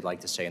 or as they like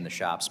to say in the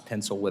shops,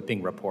 pencil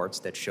whipping reports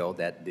that show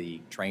that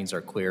the trains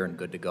are clear and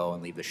good to go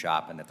and leave the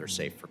shop, and that they're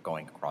safe for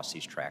going across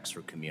these tracks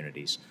through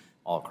communities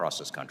all across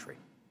this country.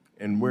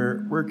 And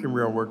where can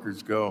rail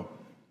workers go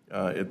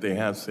if they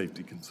have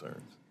safety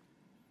concerns?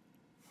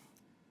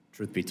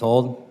 Truth be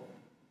told,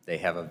 they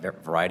have a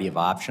variety of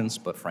options,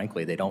 but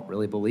frankly, they don't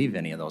really believe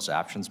any of those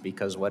options,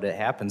 because what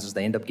happens is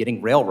they end up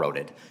getting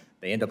railroaded.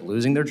 They end up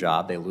losing their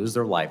job, they lose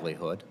their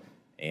livelihood,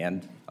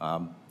 and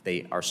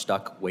they are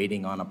stuck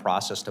waiting on a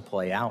process to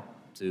play out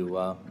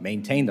to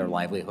maintain their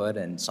livelihood,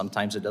 and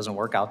sometimes it doesn't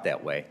work out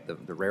that way.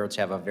 The railroads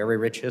have a very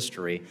rich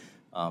history,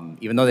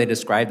 even though they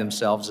describe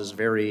themselves as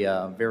very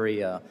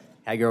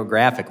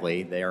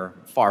Hagiographically, they are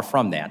far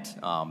from that.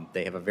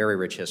 They have a very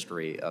rich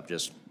history of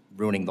just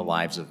ruining the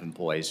lives of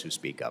employees who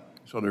speak up.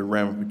 So there are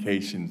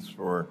ramifications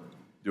for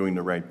doing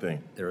the right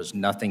thing. There is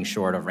nothing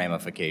short of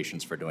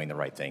ramifications for doing the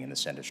right thing in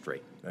this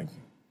industry. Thank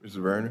you.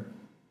 Mr. Werner?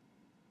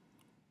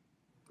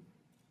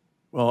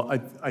 Well,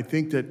 I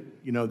think that,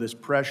 you know, this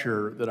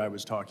pressure that I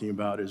was talking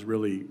about is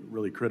really,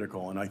 really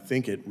critical, and I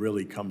think it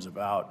really comes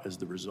about as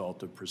the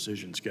result of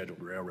precision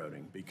scheduled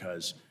railroading,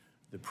 because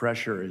the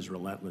pressure is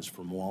relentless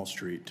from Wall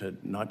Street to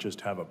not just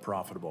have a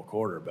profitable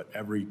quarter, but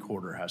every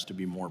quarter has to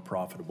be more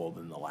profitable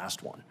than the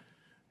last one.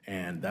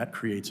 And that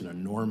creates an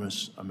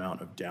enormous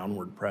amount of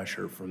downward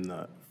pressure from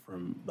the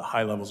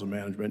high levels of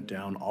management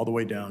down, all the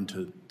way down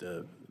to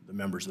the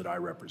members that I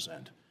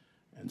represent.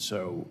 And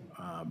so,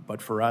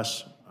 but for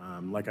us,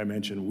 like I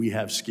mentioned, we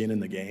have skin in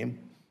the game,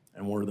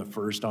 and we're the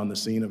first on the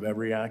scene of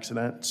every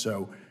accident.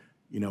 So,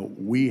 you know,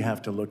 we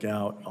have to look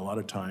out a lot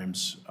of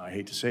times. I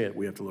hate to say it,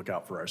 we have to look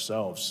out for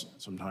ourselves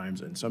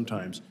sometimes, and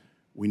sometimes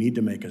we need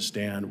to make a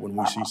stand when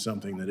we see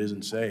something that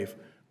isn't safe.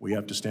 We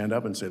have to stand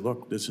up and say,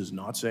 look, this is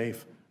not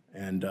safe,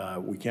 and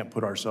we can't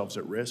put ourselves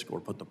at risk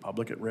or put the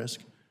public at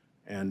risk.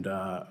 And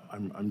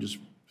I'm just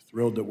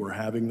thrilled that we're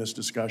having this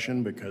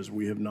discussion, because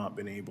we have not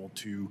been able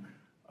to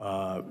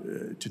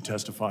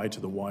testify to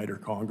the wider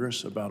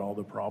Congress about all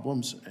the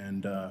problems,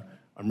 and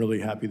I'm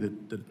really happy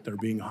that they're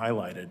being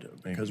highlighted,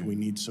 because we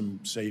need some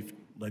safe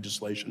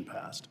legislation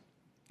passed.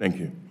 Thank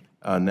you.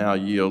 Now I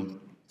yield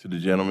to the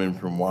gentleman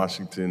from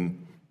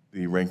Washington,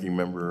 the ranking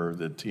member of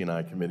the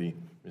T&I committee,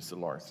 Mr.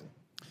 Larson.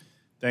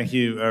 Thank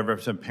you,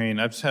 Representative Payne.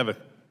 I just have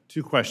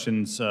two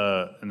questions,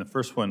 and the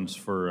first one's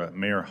for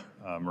Mayor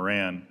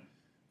Moran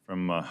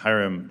from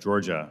Hiram,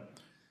 Georgia.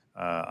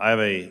 I have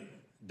a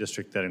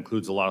district that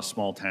includes a lot of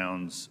small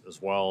towns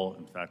as well.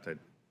 In fact, I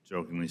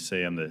jokingly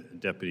say I'm the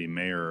deputy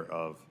mayor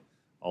of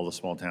all the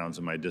small towns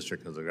in my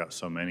district, because I've got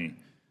so many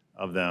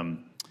of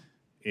them.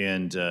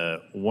 And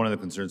one of the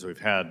concerns that we've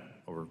had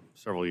over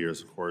several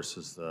years, of course,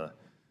 is the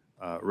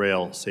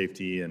rail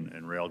safety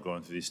and rail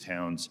going through these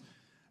towns.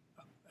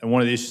 And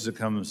one of the issues that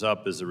comes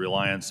up is the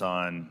reliance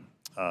on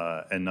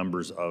and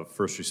numbers of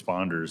first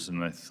responders.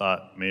 And I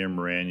thought, Mayor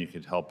Moran, you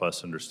could help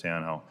us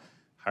understand how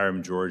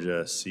Hiram,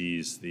 Georgia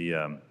sees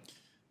the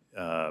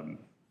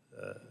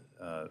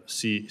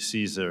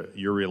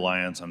your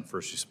reliance on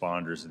first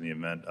responders in the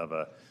event of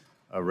a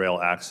rail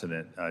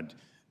accident.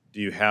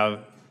 Do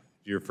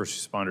your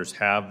first responders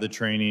have the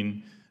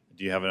training?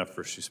 Do you have enough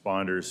first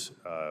responders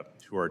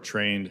who are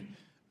trained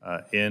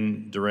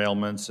in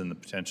derailments and the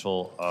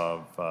potential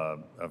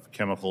of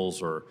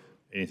chemicals or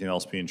anything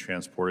else being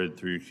transported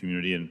through your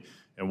community?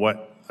 And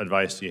what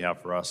advice do you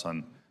have for us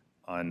on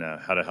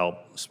how to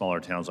help smaller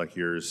towns like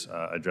yours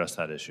address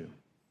that issue?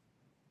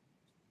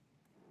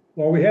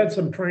 Well, we had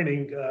some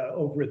training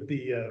over at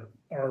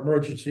our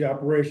Emergency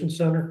Operations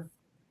Center.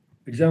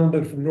 A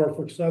gentleman from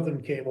Norfolk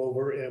Southern came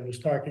over and was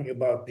talking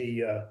about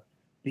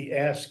the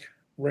Ask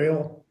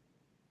Rail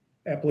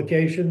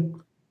application.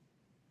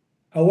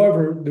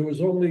 However, there was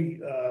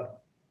only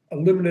a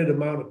limited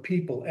amount of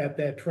people at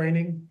that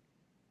training.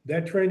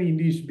 That training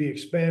needs to be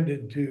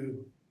expanded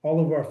to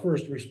all of our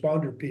first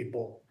responder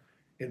people.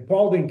 In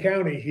Paulding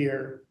County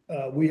here,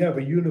 we have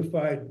a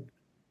unified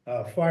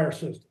fire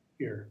system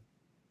here.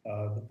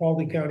 The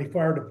Paulding County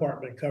Fire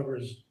Department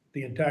covers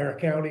the entire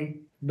county.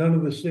 None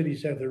of the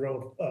cities have their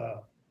own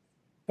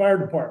fire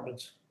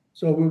departments.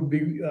 So it would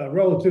be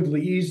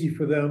relatively easy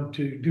for them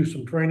to do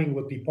some training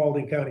with the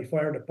Paulding County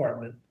Fire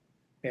Department.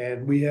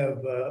 And we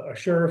have a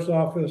sheriff's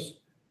office,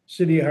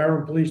 City of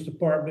Hiram Police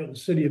Department, and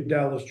City of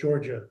Dallas,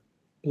 Georgia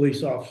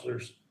police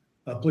officers,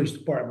 police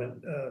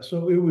department.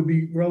 So it would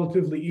be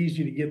relatively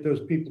easy to get those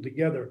people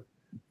together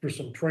for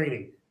some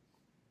training.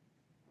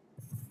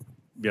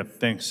 Yep,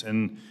 thanks.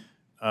 And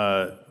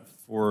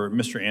for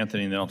Mr.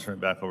 Anthony, and then I'll turn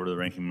it back over to the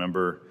ranking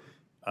member.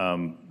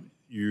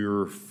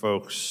 Your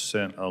folks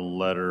sent a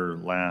letter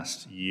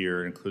last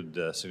year,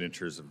 included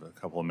signatures of a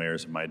couple of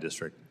mayors in my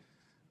district.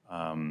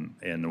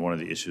 And one of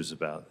the issues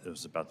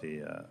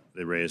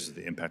they raised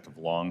the impact of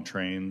long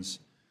trains.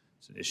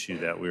 It's an issue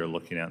that we are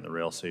looking at in the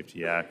Rail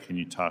Safety Act. Can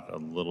you talk a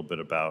little bit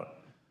about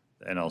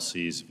the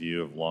NLC's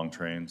view of long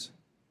trains?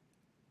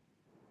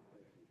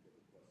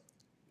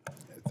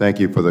 Thank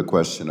you for the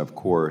question, of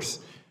course.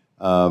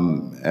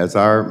 As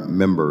our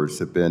members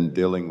have been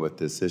dealing with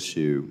this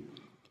issue,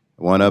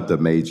 one of the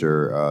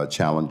major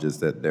challenges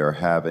that they're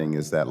having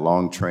is that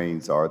long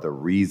trains are the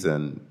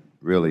reason,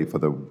 really, for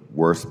the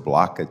worst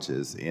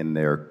blockages in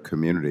their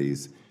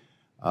communities.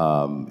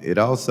 It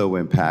also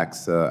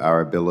impacts our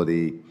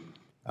ability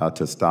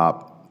to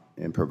stop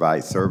and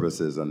provide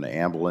services on the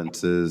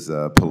ambulances,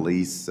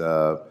 police,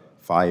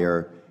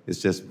 fire.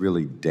 It's just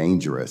really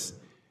dangerous.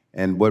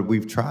 And what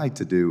we've tried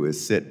to do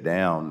is sit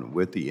down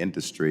with the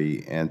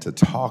industry and to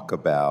talk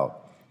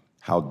about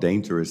how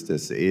dangerous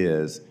this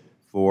is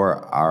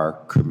for our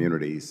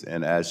communities.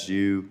 And as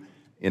you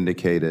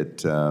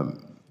indicated,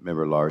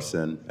 Member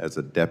Larson, as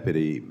a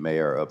deputy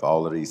mayor of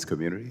all of these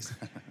communities,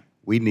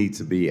 we need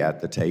to be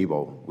at the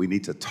table. We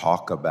need to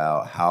talk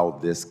about how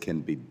this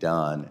can be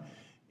done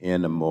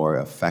in a more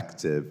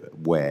effective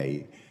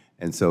way.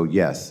 And so,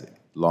 yes,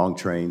 long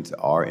trains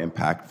are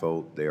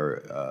impactful.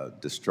 They're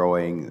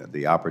destroying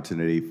the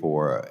opportunity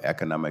for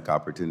economic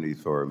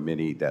opportunities for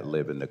many that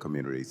live in the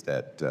communities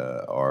that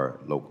are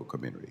local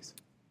communities.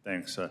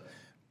 Thanks.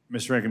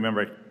 Mr. Ranking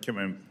Member, I kept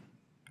my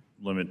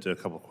limit to a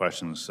couple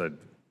questions. I'm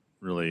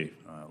really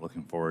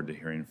looking forward to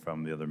hearing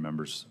from the other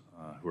members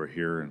who are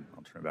here, and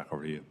I'll turn it back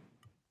over to you.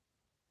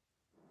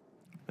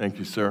 Thank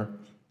you, sir.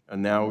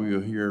 And now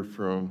we'll hear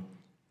from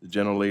the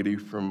gentlelady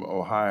from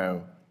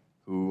Ohio,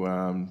 who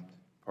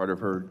part of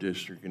her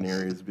district and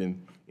area has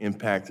been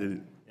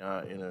impacted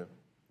in a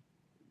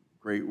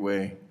great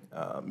way.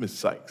 Ms.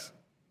 Sykes.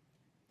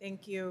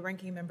 Thank you,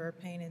 Ranking Member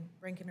Payne and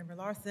Ranking Member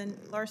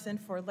Larson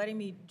for letting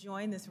me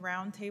join this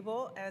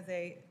roundtable as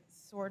a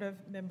sort of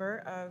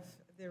member of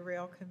the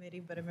Rail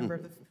Committee, but a member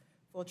of the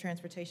Full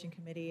Transportation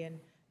Committee, and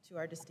to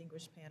our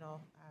distinguished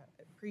panel.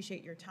 I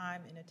appreciate your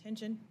time and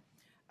attention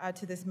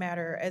to this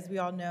matter. As we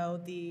all know,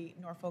 the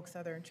Norfolk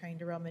Southern train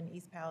derailment in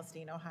East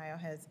Palestine, Ohio,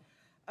 has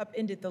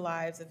upended the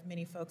lives of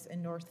many folks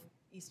in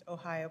Northeast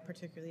Ohio,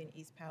 particularly in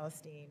East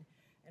Palestine.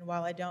 And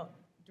while I don't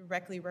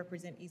directly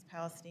represent East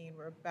Palestine,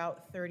 we're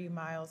about 30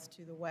 miles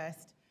to the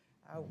west.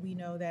 We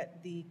know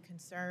that the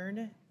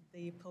concern,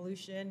 the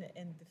pollution,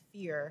 and the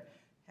fear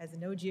has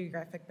no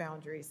geographic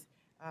boundaries.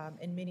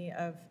 And many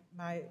of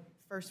my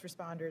first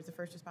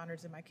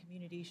responders in my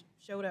community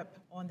showed up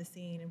on the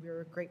scene, and we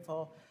were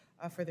grateful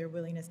for their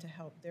willingness to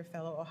help their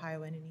fellow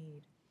Ohioan in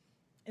need.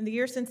 In the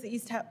years since the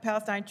East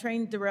Palestine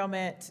train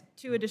derailment,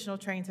 2 additional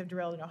trains have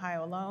derailed in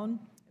Ohio alone,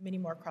 many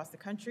more across the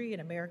country,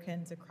 and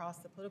Americans across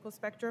the political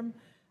spectrum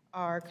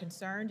are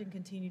concerned and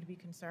continue to be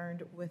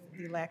concerned with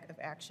the lack of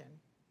action.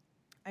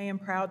 I am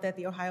proud that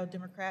the Ohio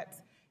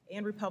Democrats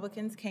and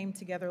Republicans came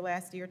together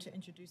last year to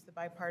introduce the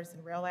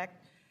Bipartisan Rail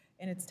Act,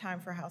 and it's time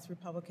for House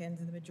Republicans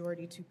and the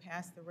majority to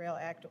pass the Rail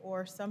Act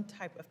or some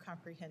type of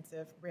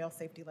comprehensive rail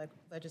safety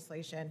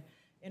legislation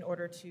in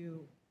order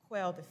to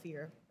quell the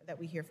fear that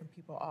we hear from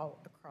people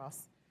all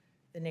across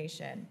the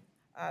nation.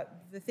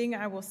 The thing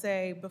I will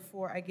say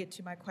before I get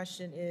to my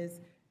question is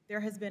there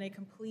has been a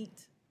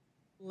complete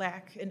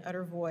lack and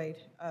utter void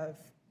of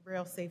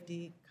rail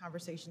safety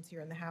conversations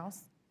here in the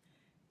House.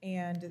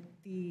 And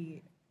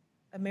the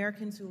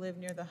Americans who live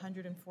near the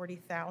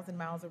 140,000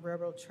 miles of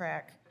railroad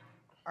track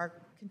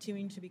are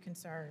continuing to be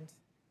concerned,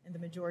 and the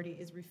majority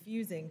is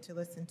refusing to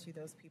listen to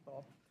those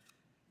people.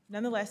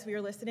 Nonetheless, we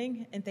are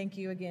listening, and thank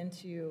you again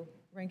to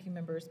Ranking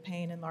Members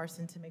Payne and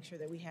Larson to make sure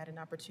that we had an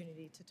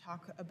opportunity to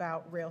talk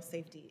about rail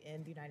safety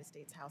in the United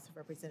States House of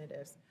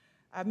Representatives.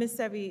 Ms.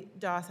 Sevi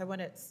Doss, I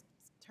want to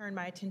turn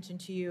my attention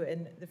to you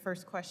in the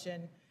first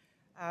question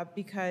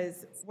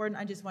because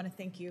I just want to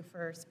thank you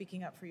for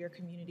speaking up for your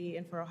community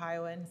and for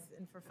Ohioans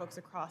and for folks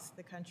across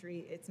the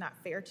country. It's not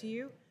fair to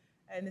you,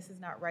 and this is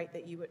not right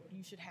that you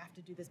should have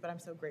to do this, but I'm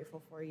so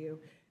grateful for you.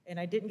 And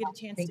I didn't get a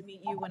chance to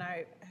meet you when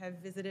I have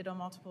visited on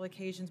multiple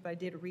occasions, but I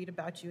did read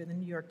about you in the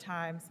New York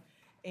Times.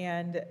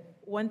 And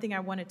one thing I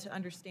wanted to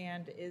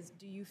understand is,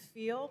 do you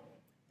feel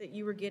that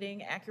you were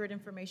getting accurate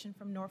information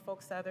from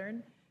Norfolk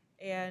Southern?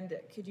 And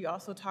could you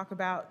also talk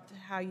about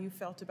how you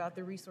felt about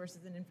the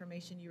resources and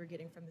information you were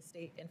getting from the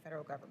state and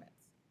federal governments?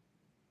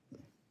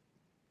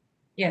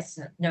 Yes,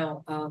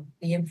 no,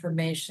 the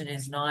information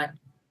is not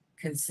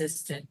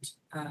consistent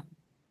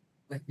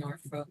with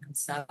Norfolk and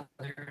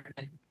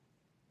Southern.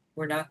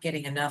 We're not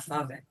getting enough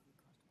of it.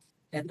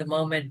 At the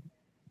moment,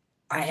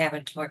 I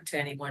haven't talked to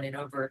anyone in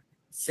over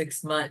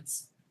 6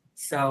 months,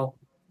 so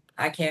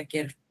I can't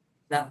give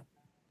nothing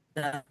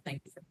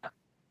for that.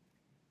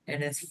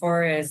 And as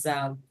far as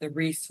the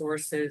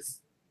resources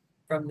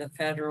from the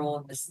federal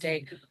and the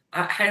state,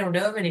 I don't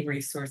know of any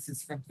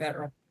resources from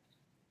federal.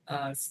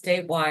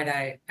 Statewide,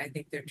 I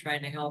think they're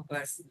trying to help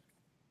us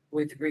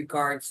with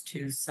regards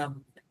to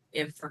some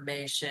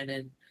information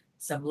and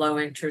some low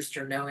interest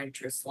or no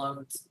interest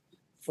loans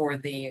for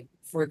the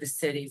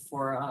city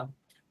for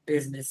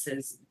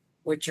businesses,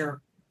 which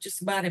are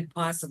just about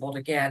impossible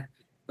to get,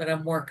 but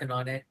I'm working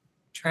on it,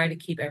 trying to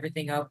keep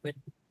everything open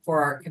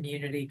for our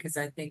community, because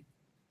I think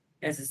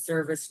as a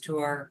service to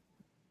our,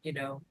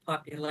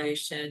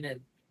 population and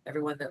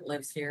everyone that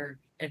lives here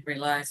and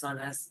relies on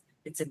us,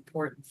 it's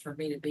important for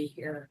me to be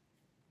here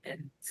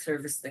and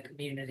service the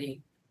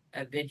community.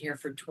 I've been here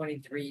for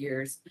 23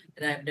 years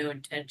and I have no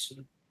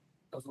intention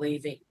of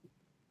leaving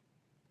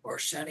or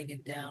shutting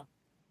it down.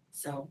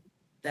 So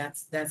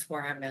that's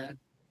where I'm at.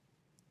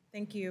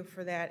 Thank you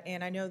for that.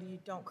 And I know that you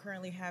don't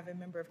currently have a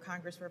member of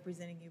Congress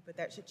representing you, but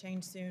that should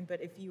change soon.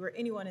 But if you or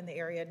anyone in the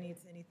area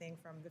needs anything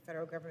from the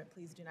federal government,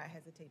 please do not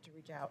hesitate to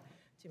reach out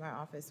to my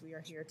office. We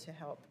are here to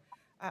help.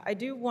 I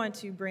do want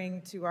to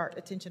bring to our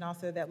attention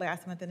also that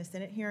last month in a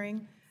Senate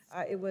hearing,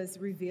 it was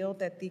revealed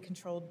that the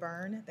controlled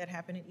burn that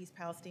happened in East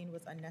Palestine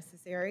was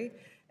unnecessary.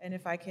 And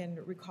if I can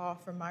recall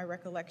from my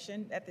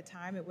recollection at the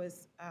time, it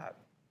was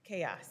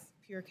chaos,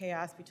 pure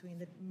chaos between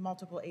the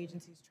multiple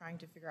agencies trying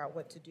to figure out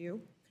what to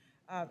do.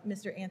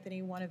 Mr.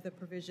 Anthony, one of the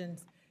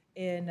provisions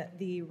in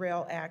the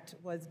Rail Act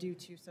was due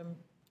to some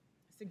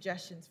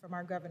suggestions from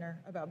our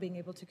governor about being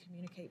able to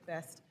communicate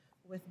best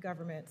with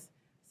governments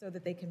so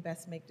that they can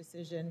best make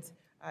decisions.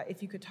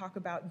 If you could talk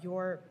about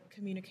your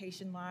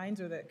communication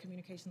lines or the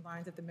communication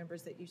lines of the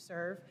members that you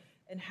serve,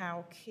 and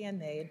how can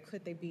they and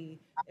could they be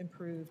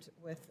improved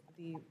with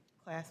the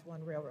Class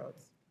 1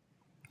 railroads?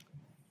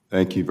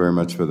 Thank you very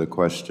much for the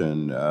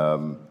question.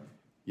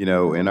 You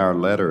know, in our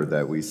letter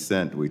that we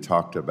sent, we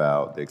talked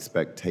about the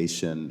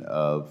expectation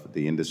of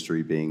the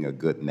industry being a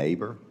good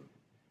neighbor.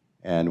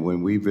 And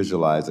when we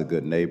visualize a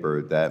good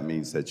neighbor, that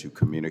means that you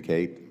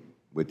communicate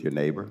with your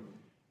neighbor.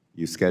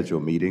 You schedule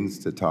meetings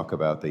to talk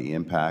about the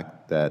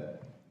impact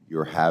that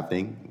you're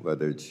having,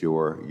 whether it's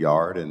your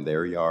yard and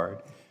their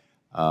yard.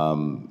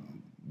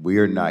 We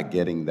are not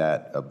getting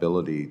that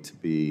ability to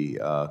be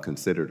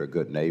considered a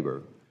good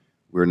neighbor.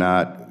 We're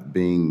not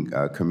being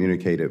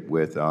communicated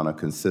with on a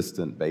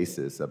consistent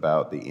basis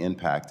about the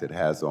impact it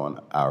has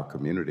on our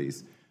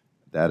communities,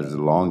 that is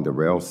along the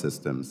rail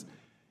systems.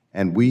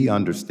 And we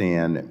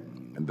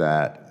understand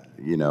that,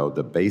 you know,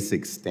 the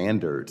basic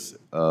standards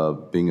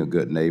of being a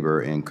good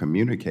neighbor and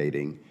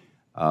communicating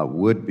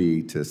would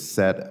be to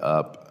set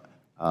up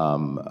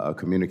a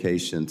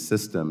communication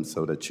system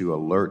so that you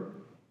alert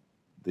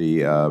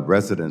the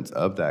residents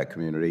of that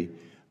community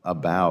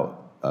about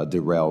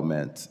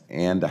derailment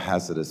and the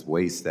hazardous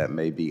waste that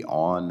may be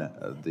on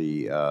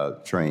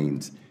the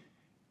trains.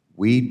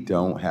 We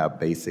don't have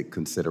basic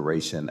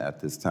consideration at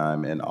this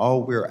time, and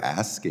all we're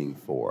asking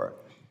for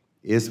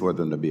is for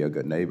them to be a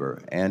good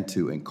neighbor and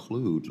to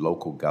include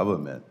local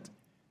government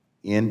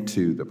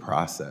into the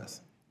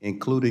process,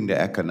 including the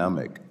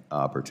economic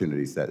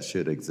opportunities that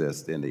should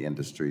exist in the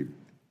industry,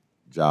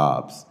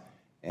 jobs,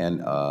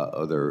 and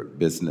other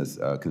business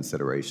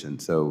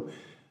considerations. So,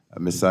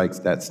 Ms. Sykes,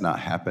 that's not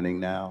happening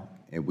now,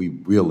 and we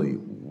really,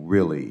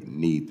 really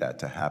need that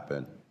to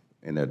happen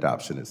in the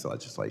adoption of this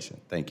legislation.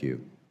 Thank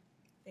you.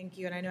 Thank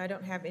you, and I know I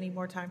don't have any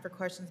more time for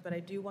questions, but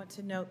I do want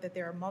to note that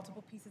there are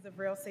multiple pieces of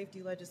rail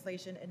safety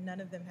legislation, and none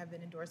of them have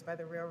been endorsed by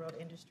the railroad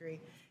industry,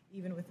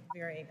 even with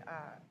varying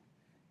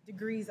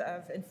degrees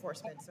of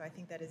enforcement. So I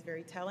think that is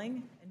very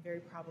telling and very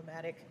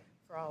problematic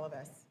for all of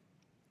us.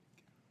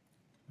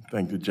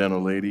 Thank the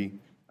gentlelady.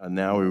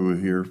 Now we will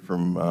hear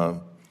from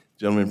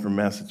gentleman from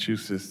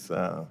Massachusetts,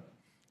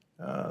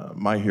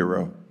 my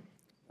hero,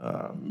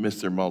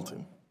 Mr.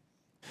 Moulton.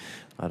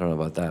 I don't know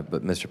about that,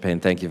 but Mr. Payne,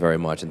 thank you very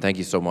much, and thank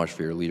you so much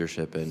for your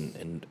leadership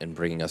in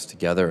bringing us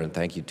together, and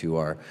thank you to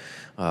our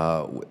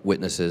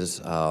witnesses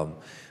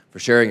for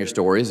sharing your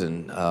stories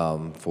and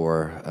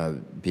for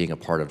being a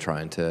part of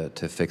trying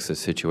to fix this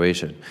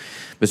situation.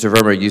 Mr.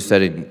 Verma, you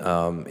said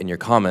in your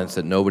comments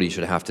that nobody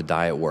should have to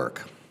die at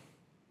work.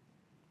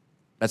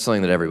 That's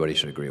something that everybody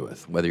should agree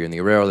with, whether you're in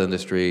the railroad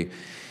industry,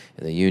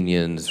 in the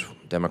unions,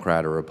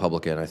 Democrat or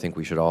Republican. I think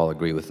we should all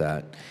agree with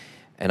that.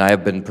 And I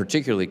have been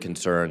particularly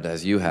concerned,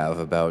 as you have,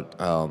 about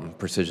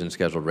precision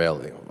scheduled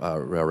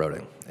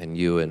railroading. And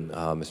you and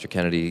Mr.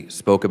 Kennedy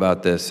spoke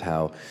about this,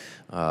 how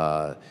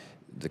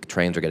the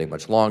trains are getting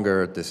much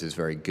longer. This is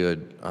very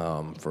good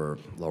for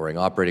lowering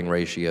operating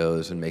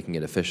ratios and making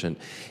it efficient.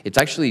 It's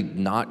actually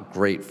not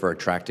great for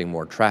attracting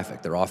more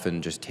traffic. They're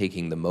often just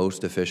taking the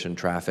most efficient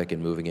traffic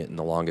and moving it in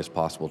the longest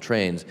possible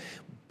trains,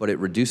 but it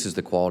reduces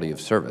the quality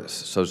of service.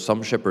 So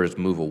some shippers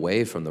move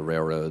away from the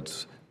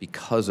railroads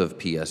because of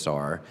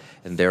PSR,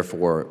 and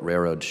therefore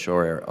railroad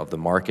share of the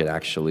market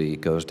actually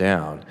goes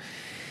down.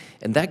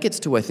 And that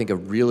gets to, I think, a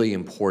really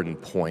important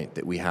point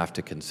that we have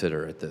to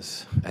consider at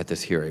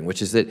this hearing,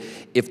 which is that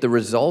if the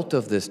result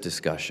of this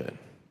discussion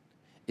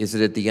is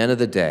that at the end of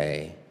the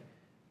day,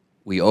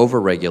 we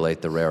overregulate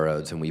the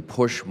railroads and we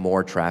push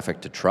more traffic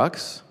to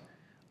trucks,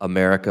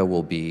 America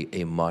will be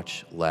a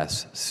much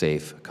less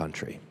safe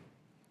country.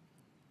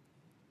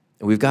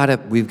 And we've got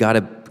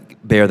to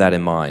bear that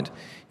in mind.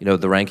 You know,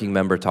 the ranking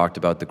member talked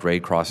about the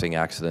grade crossing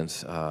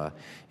accidents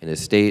in his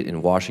state.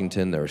 In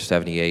Washington, there are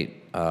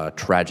 78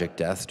 tragic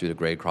deaths due to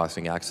grade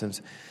crossing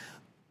accidents.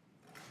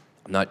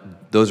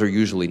 Those are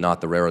usually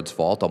not the railroad's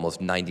fault. Almost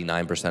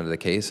 99% of the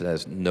case, it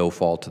has no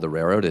fault to the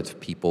railroad. It's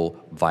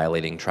people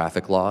violating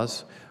traffic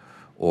laws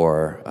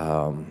or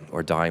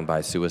dying by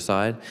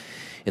suicide.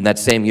 In that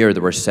same year,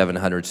 there were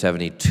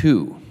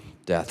 772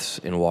 deaths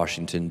in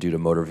Washington due to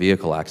motor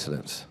vehicle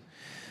accidents.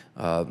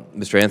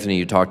 Mr. Anthony,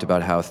 you talked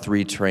about how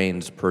 3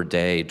 trains per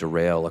day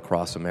derail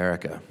across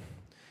America.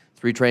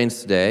 3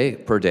 trains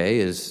per day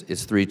is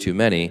 3 too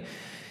many,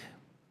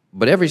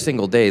 but every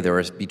single day there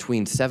are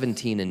between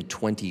 17 and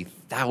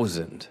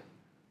 20,000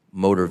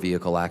 motor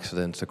vehicle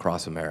accidents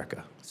across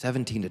America.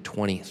 17 to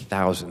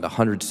 20,000,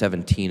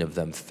 117 of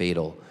them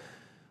fatal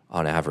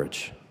on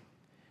average.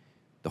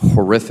 The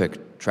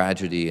horrific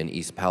tragedy in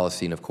East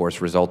Palestine, of course,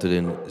 resulted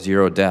in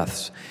 0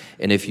 deaths.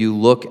 And if you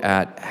look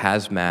at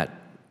hazmat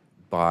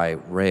by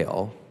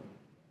rail,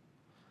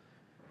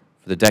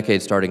 for the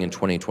decade starting in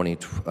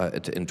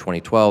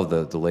 2012,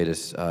 the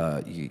latest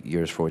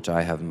years for which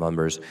I have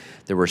numbers,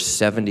 there were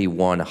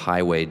 71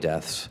 highway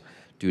deaths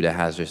due to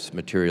hazardous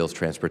materials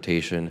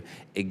transportation,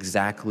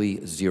 exactly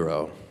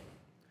 0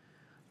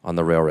 on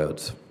the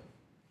railroads.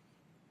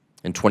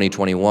 In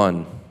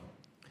 2021,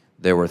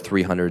 there were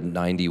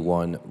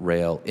 391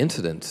 rail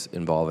incidents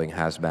involving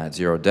hazmat,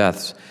 0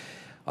 deaths.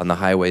 On the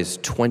highways,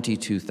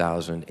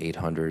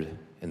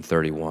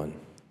 22,831.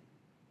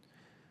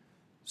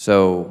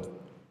 So,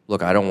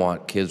 look, I don't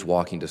want kids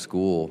walking to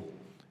school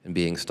and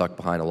being stuck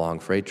behind a long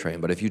freight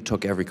train, but if you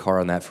took every car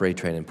on that freight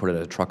train and put it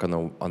in a truck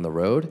on the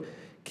road,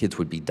 kids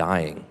would be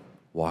dying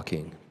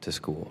walking to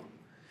school.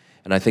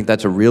 And I think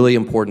that's a really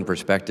important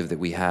perspective that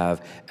we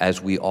have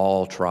as we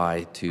all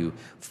try to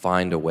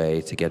find a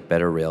way to get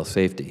better rail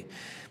safety.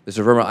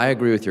 Mr. Verma, I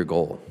agree with your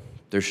goal.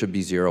 There should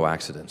be 0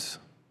 accidents.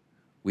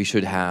 We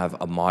should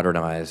have a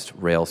modernized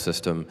rail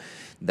system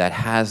that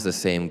has the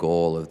same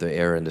goal of the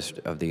air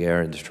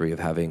industry of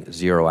having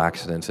 0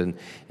 accidents and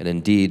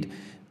indeed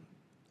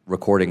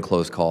recording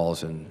close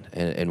calls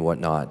and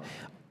whatnot.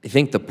 I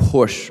think the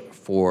push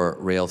for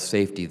rail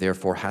safety,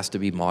 therefore, has to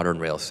be modern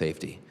rail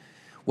safety.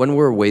 When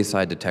were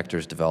wayside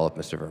detectors developed,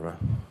 Mr. Verma?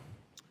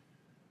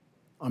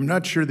 I'm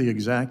not sure the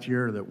exact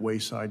year that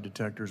wayside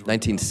detectors were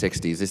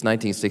 1960s. It's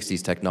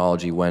 1960s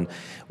technology when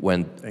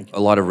a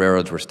lot of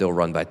railroads were still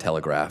run by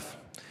telegraph.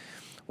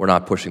 We're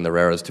not pushing the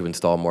railroads to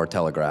install more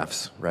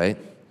telegraphs, right?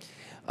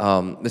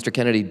 Mr.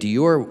 Kennedy, do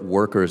your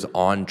workers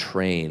on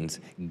trains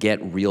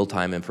get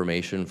real-time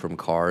information from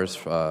cars,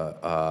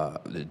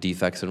 the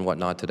defects and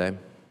whatnot today?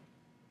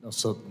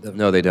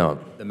 No, they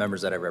don't. The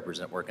members that I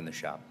represent work in the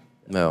shop.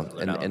 No,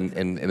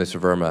 and Mr.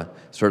 Verma,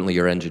 certainly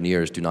your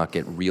engineers do not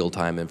get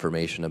real-time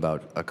information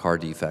about car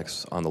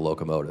defects on the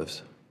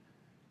locomotives.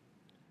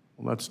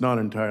 Well, that's not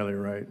entirely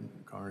right,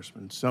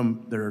 Congressman.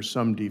 There are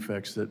some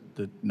defects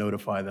that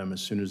notify them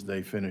as soon as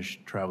they finish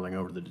traveling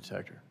over the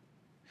detector.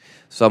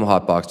 Some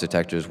hot box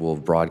detectors will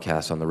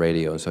broadcast on the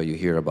radio, and so you'll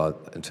hear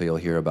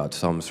about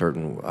some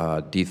certain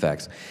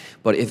defects.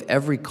 But if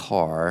every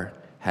car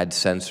had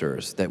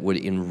sensors that would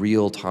in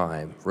real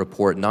time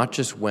report not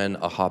just when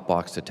a hot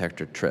box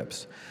detector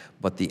trips,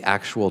 but the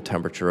actual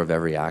temperature of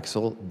every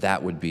axle,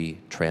 that would be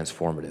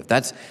transformative.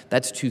 That's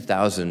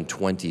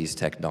 2020s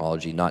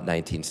technology, not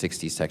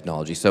 1960s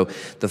technology. So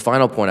the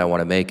final point I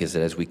want to make is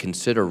that as we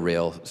consider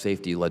rail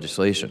safety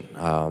legislation,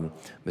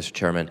 Mr.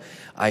 Chairman,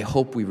 I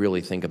hope we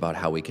really think about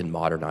how we can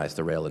modernize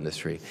the rail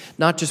industry.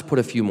 Not just put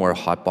a few more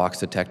hot box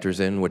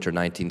detectors in, which are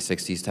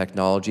 1960s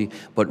technology,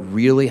 but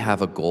really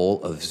have a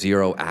goal of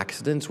 0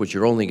 accidents, which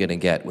you're only going to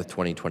get with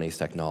 2020s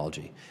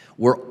technology.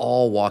 We're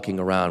all walking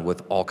around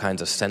with all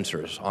kinds of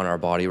sensors on our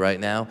body right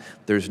now.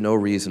 There's no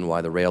reason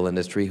why the rail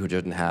industry, who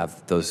doesn't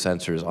have those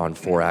sensors on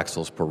 4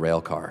 axles per rail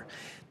car,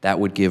 that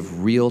would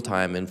give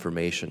real-time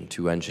information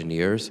to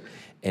engineers,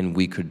 and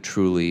we could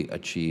truly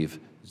achieve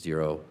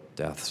 0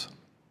 deaths.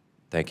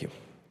 Thank you.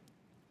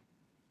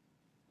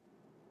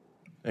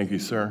 Thank you,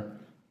 sir.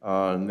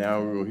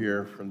 Now we will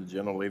hear from the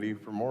gentlelady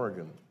from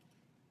Oregon,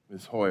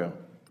 Ms. Hoya,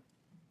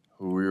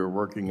 who we are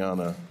working on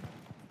a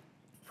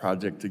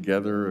project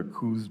together at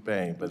Coos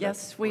Bay. But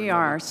yes, we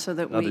are, so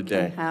that we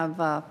can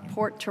have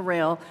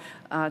port-to-rail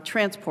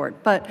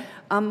transport. But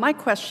my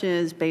question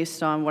is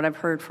based on what I've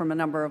heard from a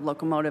number of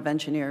locomotive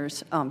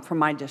engineers from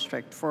my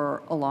district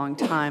for a long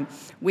time.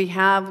 We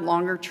have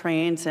longer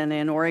trains, and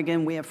in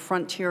Oregon, we have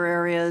frontier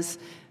areas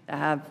that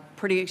have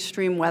pretty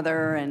extreme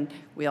weather, and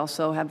we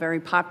also have very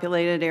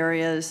populated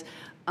areas.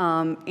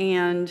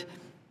 And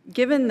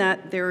given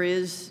that there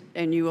is,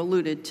 and you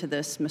alluded to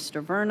this,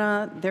 Mr.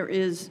 Verna, there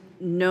is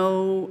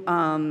no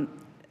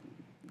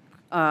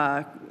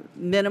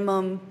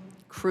minimum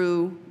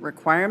crew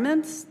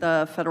requirements.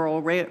 The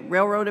Federal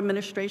Railroad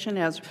Administration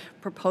has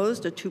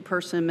proposed a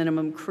 2-person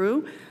minimum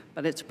crew,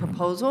 but it's a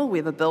proposal. We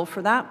have a bill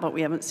for that, but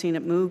we haven't seen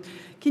it move.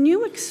 Can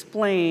you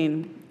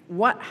explain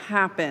what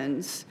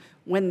happens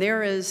when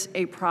there is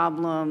a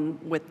problem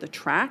with the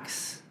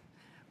tracks,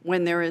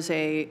 when there is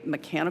a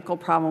mechanical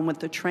problem with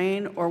the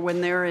train, or when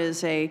there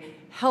is a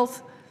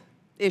health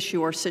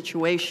issue or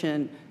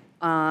situation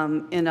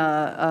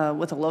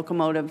with a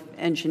locomotive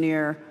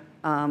engineer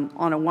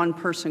on a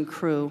 1-person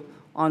crew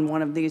on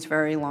one of these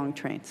very long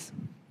trains?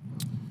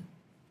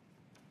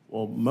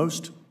 Well,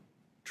 most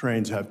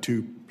trains have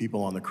 2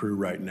 people on the crew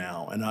right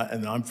now, and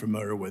I'm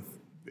familiar with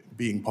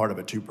being part of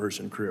a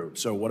 2-person crew.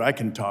 So what I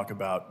can talk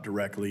about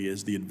directly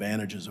is the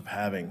advantages of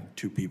having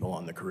 2 people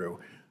on the crew,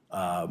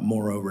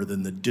 moreover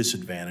than the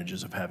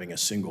disadvantages of having a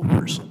single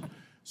person.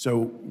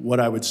 So what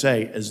I would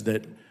say is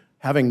that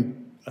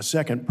having a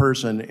second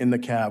person in the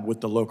cab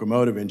with the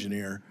locomotive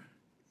engineer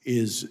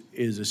is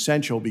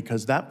essential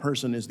because that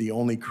person is the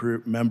only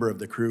member of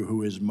the crew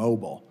who is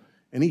mobile.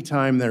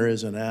 Anytime there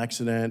is an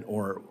accident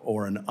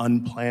or an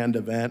unplanned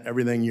event,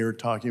 everything you're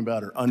talking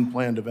about are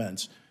unplanned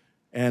events.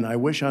 And I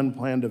wish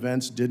unplanned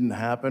events didn't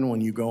happen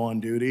when you go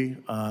on duty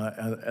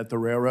at the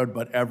railroad,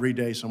 but every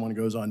day someone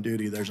goes on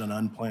duty, there's an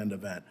unplanned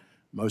event.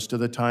 Most of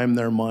the time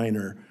they're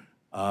minor.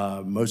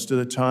 Most of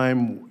the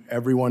time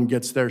everyone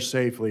gets there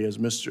safely,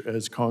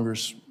 as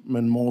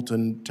Congressman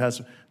Moulton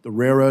testified. The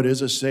railroad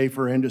is a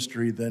safer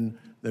industry than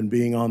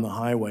being on the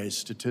highway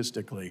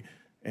statistically.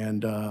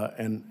 And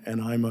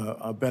I'm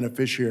a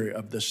beneficiary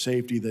of the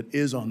safety that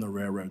is on the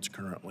railroads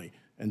currently.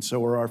 And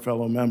so are our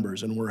fellow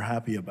members, and we're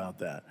happy about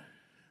that.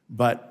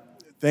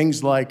 But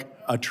Things like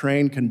a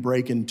train can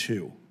break in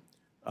two.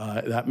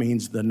 That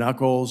means the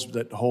knuckles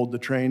that hold the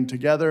train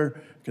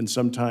together can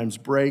sometimes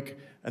break,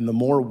 and the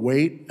more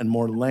weight and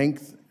more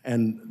length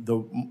and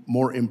the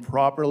more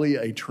improperly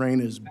a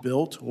train is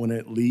built when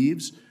it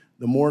leaves,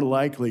 the more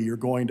likely you're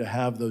going to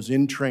have those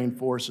in-train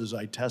forces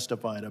I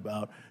testified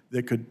about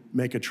that could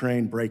make a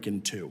train break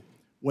in two.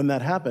 When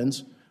that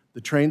happens,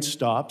 the train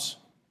stops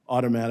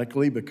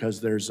automatically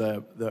because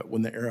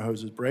when the air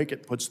hoses break,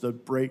 it puts the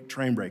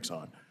train brakes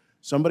on.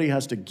 Somebody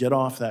has to get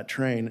off that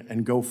train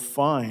and go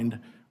find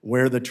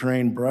where the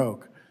train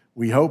broke.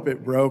 We hope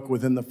it broke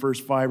within the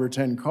first 5 or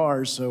 10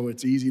 cars so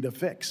it's easy to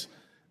fix.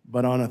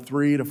 But on a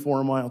 3 to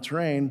 4 mile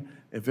train,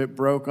 if it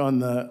broke on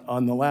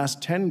the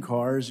last 10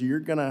 cars, you're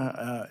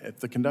gonna, if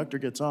the conductor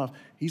gets off,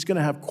 he's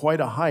gonna have quite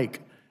a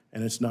hike.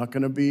 And it's not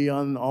gonna be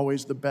on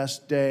always the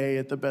best day,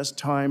 at the best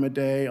time of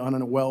day, on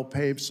a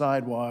well-paved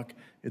sidewalk.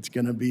 It's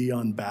gonna be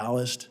on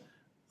ballast,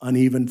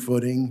 uneven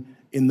footing,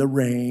 in the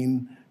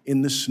rain,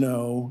 in the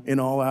snow, in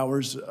all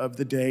hours of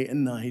the day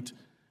and night.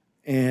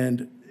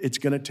 And it's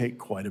gonna take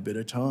quite a bit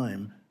of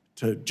time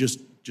to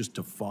just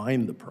to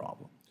find the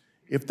problem.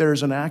 If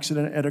there's an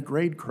accident at a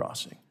grade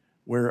crossing,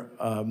 where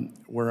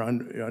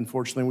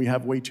unfortunately we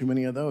have way too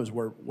many of those,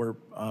 where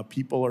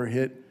people are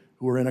hit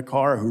who are in a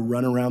car who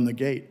run around the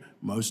gate.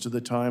 Most of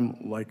the time,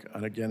 like,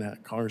 and again,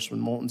 Congressman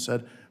Moulton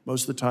said,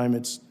 most of the time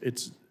it's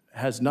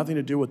has nothing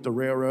to do with the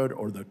railroad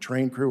or the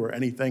train crew or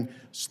anything.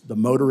 The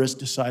motorist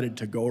decided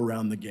to go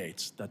around the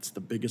gates. That's the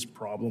biggest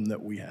problem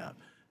that we have.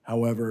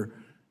 However,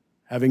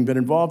 having been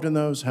involved in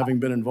those, having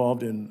been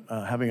involved in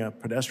having a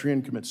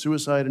pedestrian commit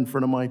suicide in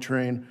front of my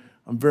train,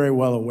 I'm very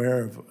well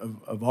aware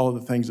of all of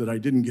the things that I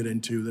didn't get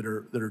into that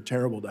are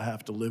terrible to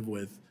have to live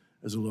with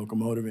as a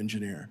locomotive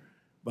engineer.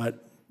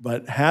 But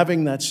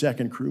having that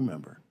second crew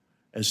member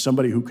as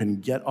somebody who can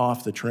get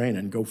off the train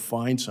and go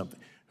find something,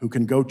 who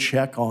can go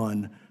check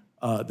on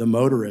the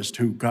motorist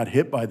who got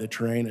hit by the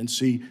train and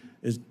see,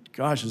 is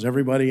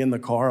everybody in the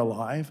car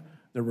alive?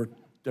 There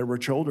were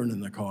children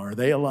in the car. Are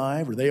they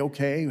alive? Are they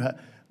okay?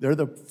 They're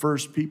the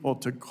first people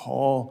to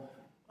call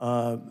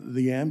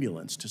the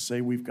ambulance to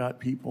say, we've got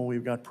people,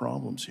 we've got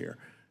problems here.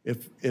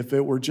 If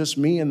it were just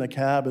me in the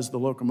cab as the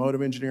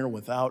locomotive engineer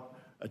without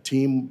a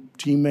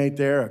teammate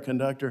there, a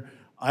conductor,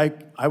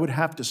 I would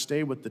have to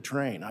stay with the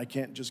train. I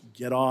can't just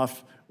get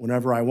off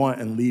whenever I want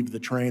and leave the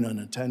train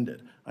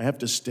unattended. I have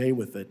to stay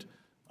with it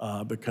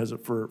because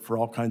for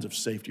all kinds of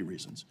safety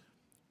reasons.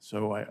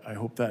 So I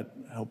hope that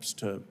helps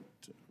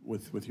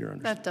with your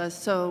understanding. That does.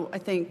 So I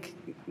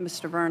think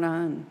Mr.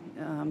 Verna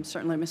and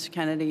certainly Mr.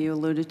 Kennedy, you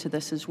alluded to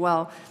this as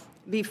well.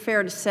 It'd be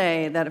fair to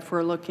say that if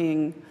we're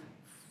looking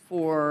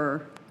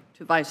to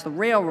advise the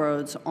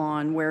railroads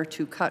on where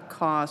to cut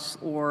costs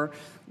or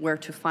where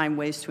to find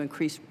ways to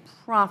increase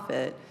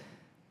profit,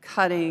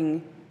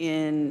 cutting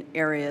in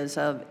areas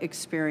of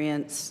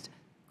experienced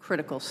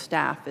critical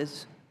staff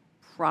is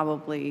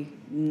probably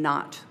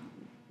not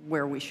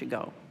where we should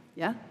go.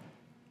 Yeah?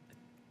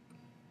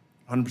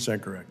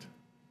 100% correct.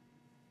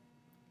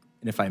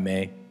 And if I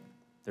may,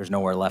 there's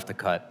nowhere left to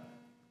cut.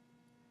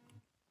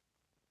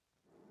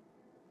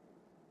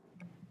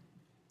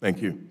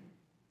 Thank you.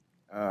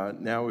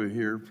 Now we'll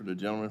hear from the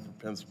gentleman from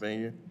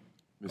Pennsylvania,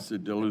 Mr.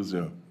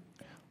 DeLuzio.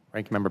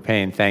 Ranking Member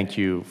Payne, thank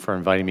you for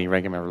inviting me.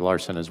 Ranking Member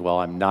Larson as well.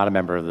 I'm not a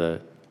member of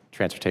the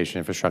Transportation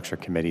Infrastructure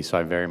Committee, so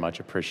I very much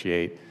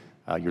appreciate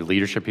your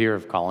leadership here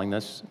of calling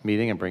this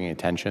meeting and bringing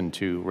attention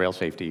to rail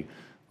safety,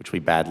 which we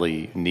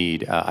badly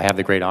need. I have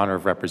the great honor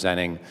of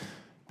representing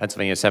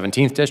Pennsylvania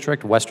 17th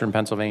District, Western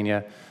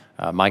Pennsylvania,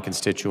 my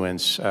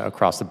constituents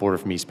across the border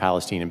from East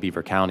Palestine and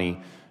Beaver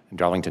County, and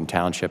Darlington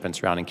Township and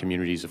surrounding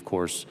communities, of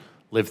course,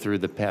 lived through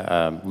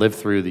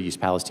the East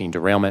Palestine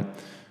derailment.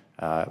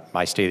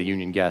 My State of the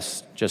Union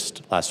guest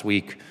just last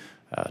week,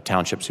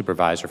 township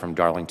supervisor from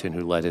Darlington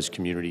who led his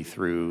community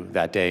through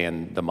that day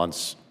and the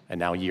months and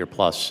now year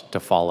plus to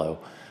follow.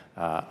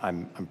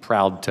 I'm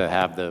proud to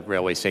have the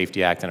Railway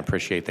Safety Act and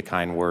appreciate the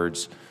kind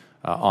words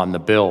on the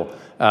bill.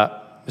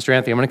 Mr.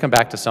 Anthony, I'm going to come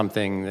back to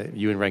something that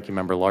you and Ranking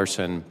Member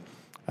Larson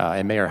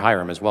and Mayor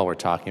Hiram as well were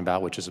talking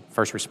about, which is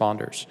first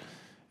responders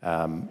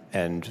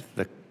and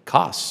the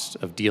costs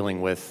of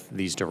dealing with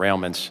these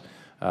derailments.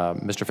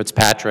 Mr.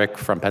 Fitzpatrick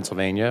from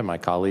Pennsylvania, my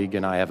colleague,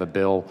 and I have a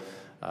bill,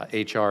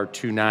 HR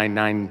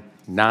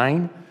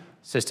 2999,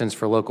 Assistance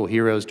for Local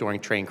Heroes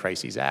During Train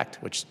Crises Act,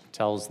 which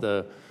tells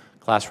the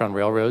class-run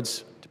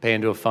railroads to pay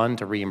into a fund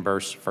to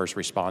reimburse first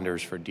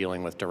responders for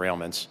dealing with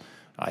derailments.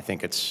 I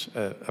think it's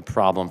a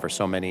problem for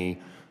so many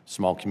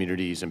small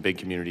communities and big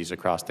communities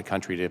across the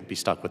country to be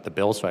stuck with the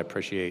bill, so I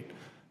appreciate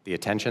the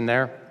attention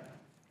there.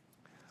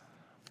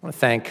 I want to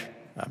thank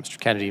Mr.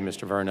 Kennedy,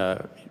 Mr.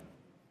 Verna,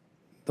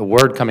 the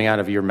word coming out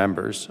of your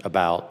members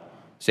about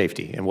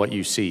safety and what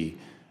you see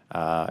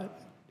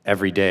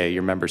every day,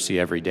 your members see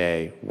every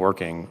day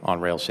working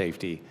on rail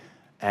safety.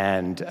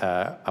 And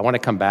I want to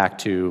come back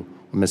to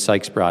what Ms.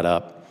 Sykes brought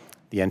up,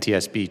 the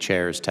NTSB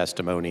chair's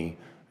testimony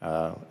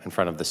in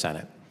front of the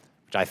Senate,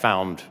 which I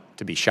found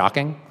to be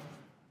shocking.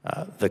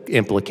 The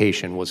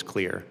implication was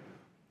clear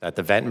that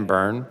the vent and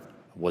burn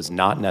was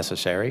not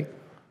necessary,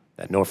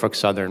 that Norfolk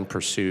Southern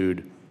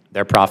pursued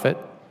their profit,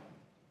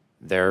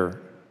 their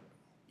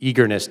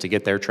eagerness to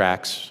get their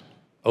tracks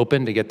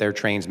open, to get their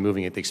trains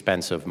moving at the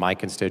expense of my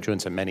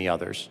constituents and many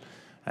others.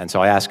 And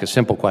so I ask a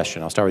simple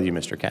question. I'll start with you,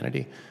 Mr.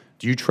 Kennedy.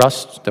 Do you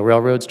trust the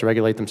railroads to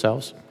regulate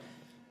themselves?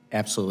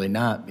 Absolutely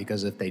not,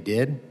 because if they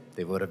did,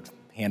 they would have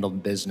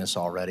handled business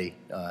already,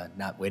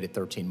 not waited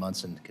 13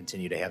 months and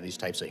continue to have these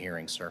types of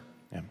hearings, sir.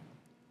 Yeah.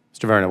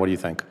 Mr. Verna, what do you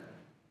think?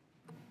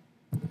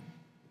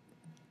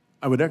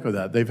 I would echo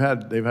that. They've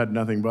had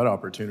nothing but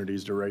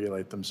opportunities to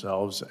regulate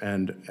themselves,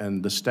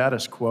 and the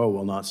status quo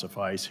will not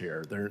suffice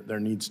here. There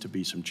needs to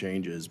be some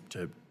changes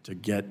to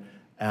get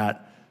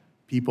at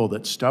people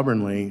that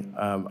stubbornly,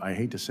 I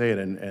hate to say it,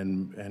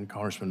 and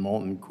Congressman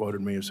Moulton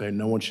quoted me as saying,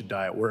 no one should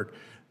die at work.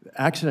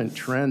 Accident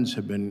trends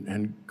have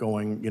been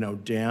going,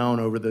 down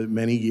over the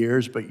many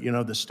years, but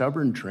the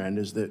stubborn trend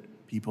is that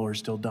people are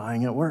still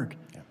dying at work.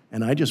 Yeah.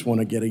 And I just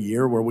want to get a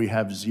year where we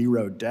have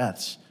 0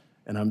 deaths.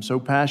 And I'm so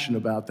passionate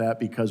about that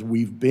because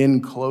we've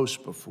been close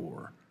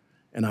before.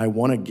 And I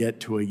want to get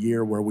to a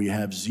year where we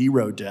have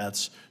 0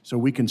 deaths so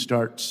we can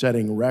start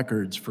setting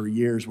records for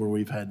years where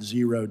we've had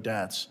 0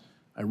 deaths.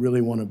 I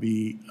really want to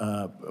be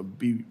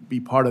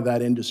part of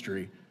that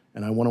industry.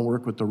 And I want to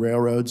work with the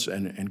railroads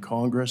and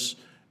Congress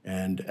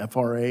and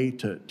FRA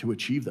to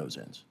achieve those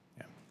ends.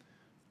 Yeah.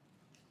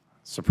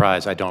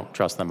 Surprise, I don't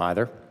trust them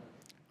either.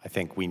 I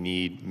think we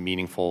need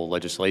meaningful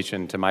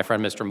legislation. To my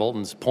friend Mr.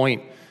 Moulton's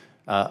point,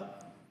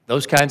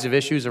 those kinds of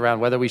issues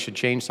around whether we should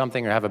change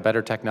something or have a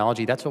better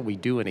technology, that's what we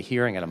do in a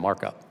hearing and a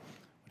markup,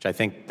 which I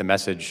think the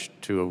message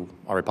to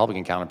our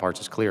Republican counterparts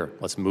is clear.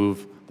 Let's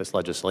move this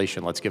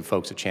legislation. Let's give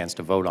folks a chance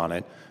to vote on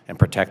it and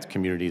protect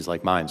communities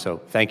like mine.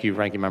 So thank you,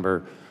 Ranking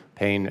Member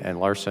Payne and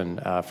Larson,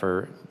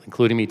 for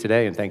including me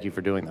today, and thank you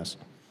for doing this.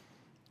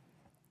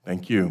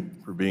 Thank you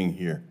for being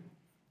here.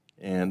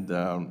 And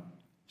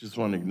just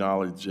want to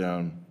acknowledge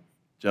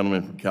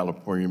gentleman from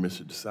California,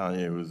 Mr.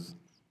 DeSagne, who's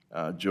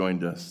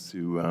joined us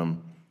to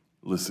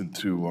listen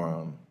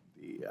to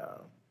the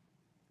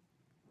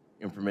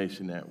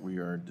information that we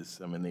are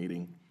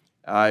disseminating.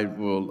 I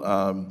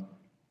will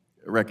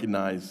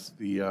recognize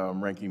the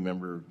ranking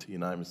member of T&I,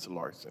 Mr.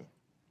 Larson.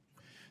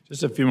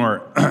 Just a few more,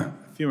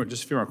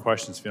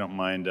 questions, if you don't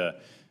mind. I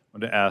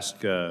want to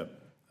ask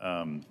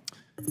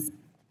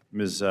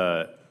Ms.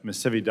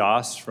 Sevi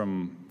Das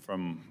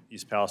from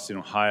East Palestine,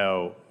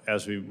 Ohio,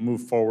 as we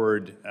move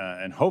forward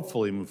and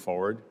hopefully move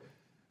forward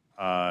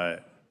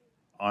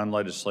on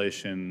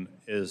legislation,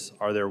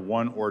 are there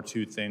 1 or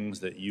 2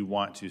 things that you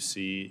want to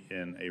see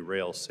in a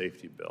rail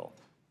safety bill?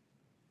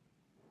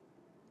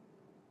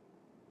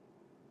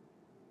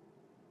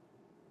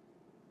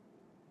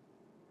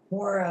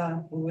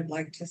 More, we would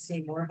like to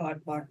see more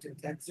hot box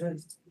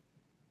detectors.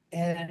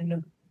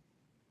 And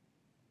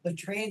the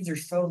trains are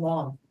so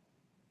long.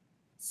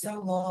 So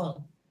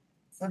long.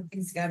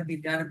 Something's got to be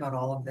done about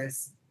all of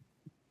this.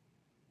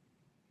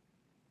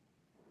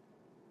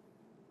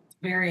 It's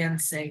very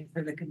unsafe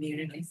for the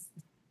communities.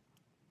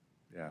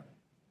 Yeah.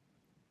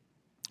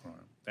 All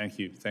right. Thank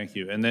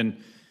you. And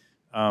then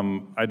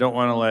I don't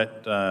want to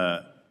let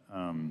the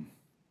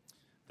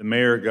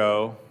mayor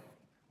go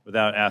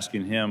without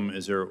asking him,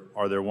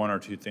 are there 1 or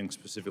 2 things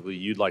specifically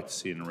you'd like to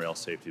see in a rail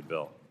safety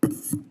bill?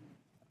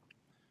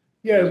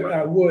 Yeah,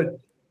 I would.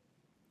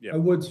 Yeah. I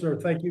would, sir.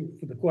 Thank you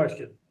for the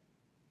question.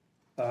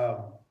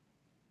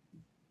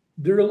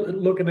 They're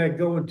looking at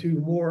going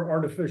to more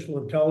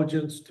artificial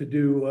intelligence to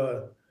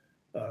do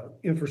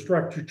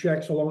infrastructure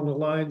checks along the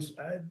lines.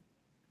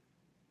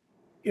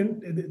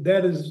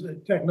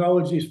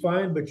 Technology is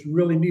fine, but you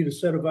really need a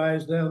set of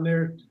eyes down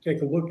there to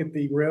take a look at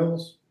the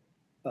rails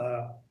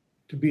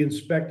to be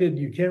inspected.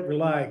 You can't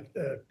rely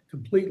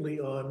completely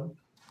on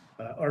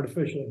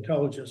artificial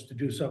intelligence to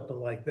do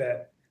something like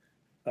that.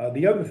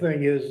 The other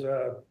thing is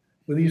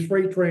when these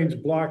freight trains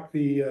block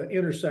the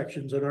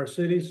intersections in our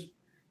cities,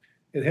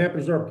 it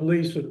hampers our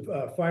police and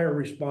fire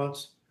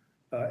response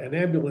and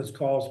ambulance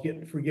calls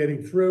for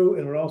getting through,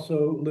 and it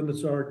also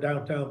limits our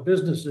downtown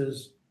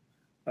businesses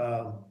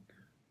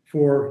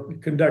for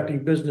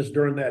conducting business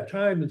during that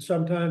time. And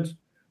sometimes,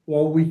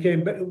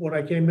 when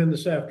I came in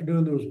this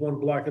afternoon, there was one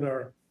blocking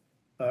our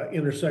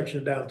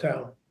intersection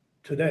downtown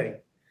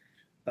today.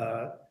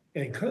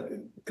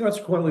 And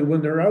consequently,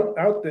 when they're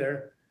out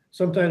there,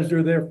 sometimes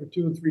they're there for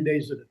 2 and 3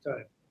 days at a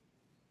time.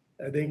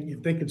 I think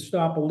if they could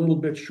stop a little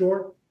bit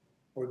short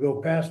or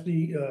go past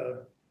the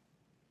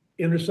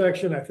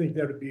intersection, I think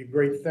that would be a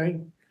great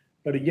thing.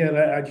 But again,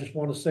 I just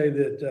want to say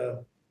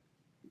that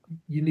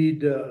you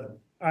need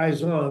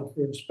eyes on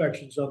for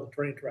inspections on the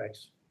train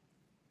tracks.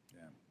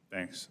 Yeah,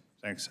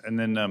 thanks. And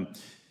then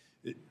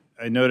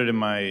I noted in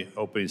my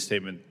opening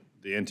statement,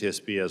 the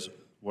NTSB has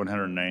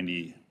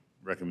 190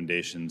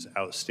 recommendations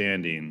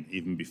outstanding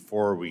even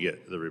before we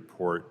get the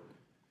report,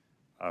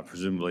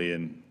 presumably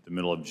in the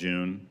middle of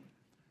June.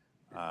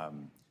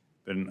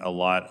 Been a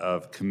lot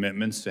of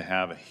commitments to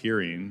have a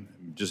hearing,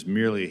 just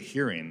merely a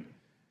hearing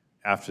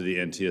after the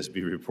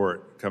NTSB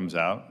report comes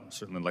out. I'd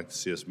certainly like to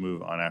see us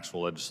move on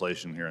actual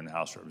legislation here in the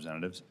House of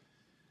Representatives.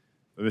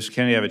 Mr.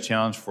 Kennedy, I have a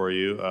challenge for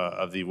you.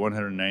 Of the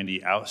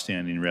 190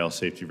 outstanding rail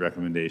safety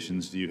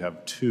recommendations, do you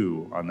have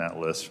 2 on that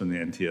list from the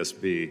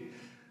NTSB?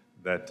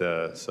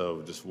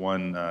 So just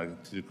one, to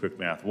do quick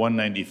math,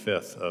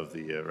 195th of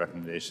the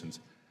recommendations.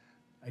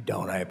 I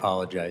don't, I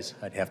apologize.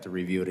 I'd have to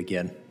review it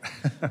again.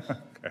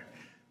 Okay.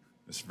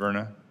 Ms.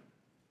 Verna?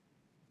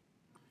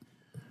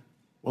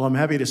 Well, I'm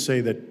happy to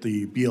say that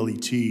the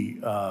BLET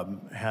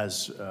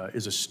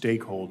is a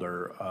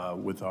stakeholder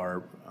with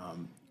our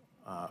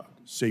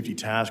safety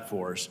task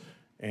force,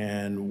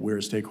 and we're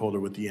a stakeholder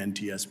with the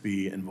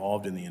NTSB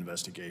involved in the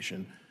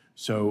investigation.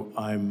 So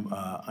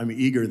I'm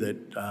eager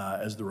that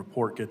as the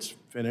report gets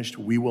finished,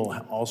 we will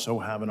also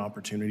have an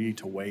opportunity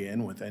to weigh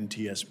in with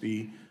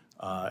NTSB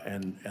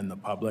and the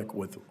public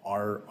with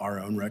our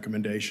own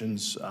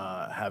recommendations,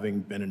 having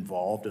been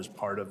involved as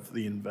part of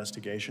the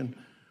investigation.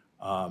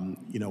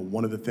 You know,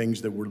 one of the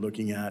things that we're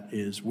looking at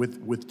is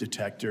with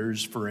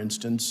detectors, for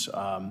instance,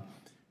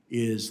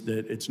 is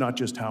that it's not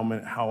just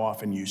how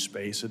often you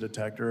space a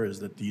detector, is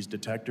that these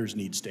detectors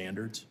need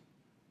standards.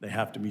 They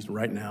have to be,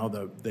 right now,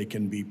 they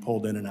can be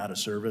pulled in and out of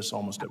service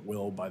almost at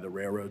will by the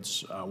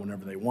railroads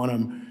whenever they want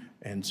them,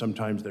 and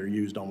sometimes they're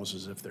used almost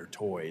as if they're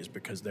toys,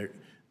 because the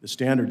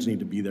standards need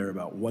to be there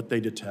about what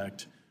they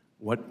detect,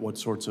 what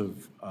sorts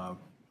of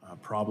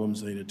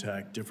problems they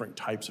detect, different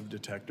types of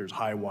detectors,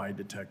 high-wide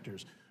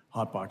detectors,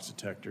 hotbox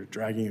detectors,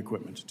 dragging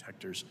equipment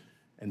detectors.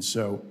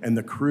 And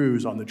the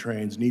crews on the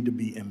trains need to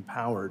be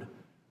empowered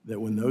that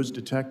when those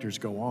detectors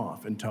go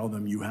off and tell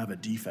them you have a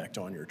defect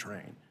on your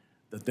train,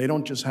 that they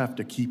don't just have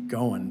to keep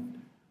going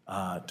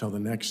till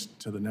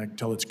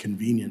it's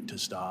convenient to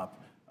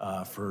stop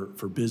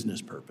for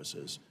business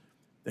purposes.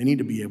 They need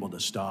to be able to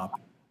stop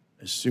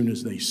as soon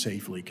as they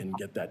safely can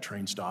get that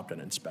train stopped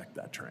and inspect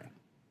that train.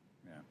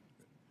 Yeah.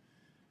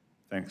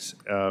 Thanks.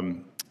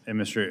 And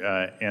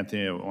Mr.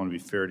 Anthony, I want to be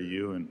fair to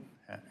you and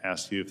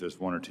ask you if there's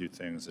 1 or 2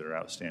 things that are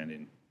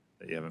outstanding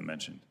that you haven't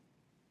mentioned.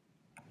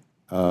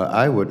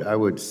 I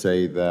would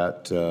say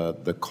that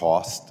the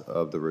cost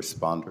of the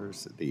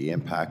responders, the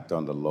impact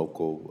on the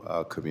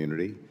local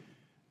community,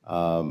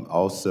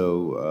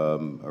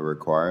 also a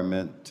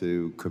requirement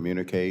to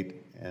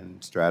communicate and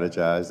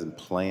strategize and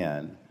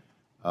plan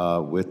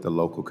with the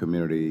local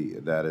community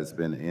that has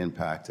been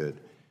impacted.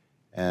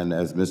 And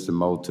as Mr.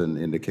 Moulton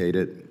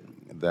indicated,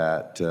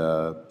 that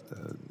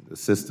the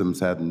systems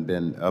hadn't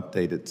been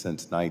updated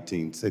since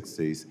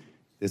 1960s.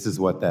 This is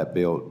what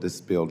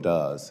this bill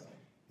does.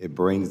 It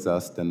brings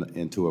us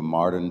into a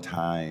modern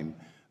time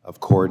of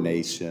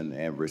coordination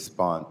and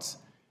response.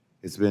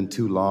 It's been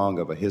too long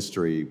of a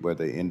history where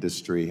the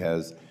industry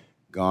has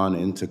gone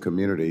into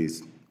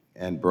communities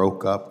and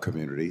broke up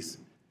communities,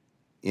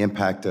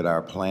 impacted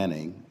our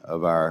planning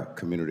of our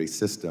community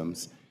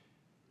systems,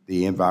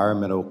 the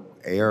environmental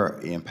air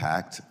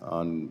impact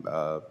on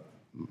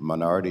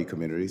minority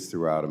communities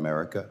throughout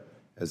America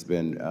has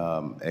been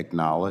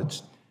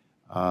acknowledged.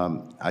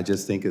 I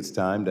just think it's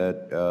time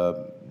that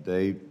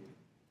they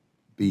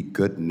be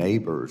good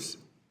neighbors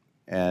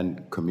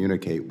and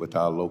communicate with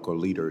our local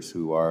leaders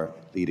who are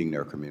leading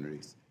their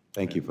communities.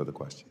 Thank you for the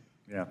question.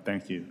 Yeah,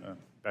 thank you.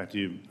 Back to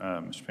you,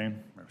 Mr.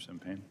 Payne,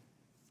 Representative Payne.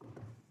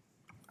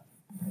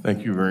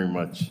 Thank you very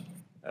much.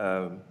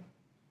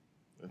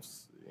 Let's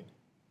see.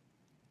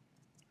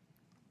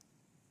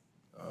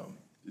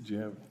 Did you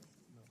have?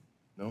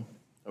 No?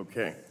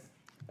 Okay.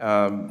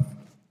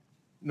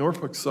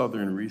 Norfolk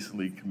Southern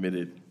recently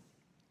committed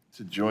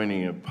to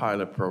joining a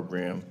pilot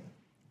program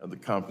of the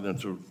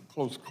confidential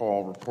close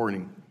call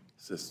reporting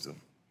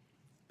system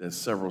that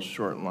several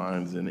short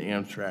lines in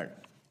Amtrak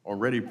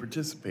already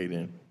participate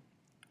in.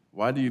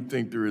 Why do you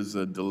think there is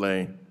a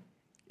delay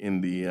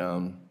in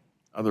the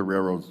other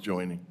railroads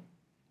joining?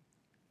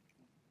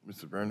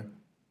 Mr. Verner?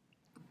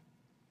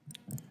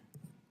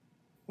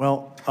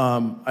 Well,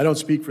 I don't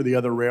speak for the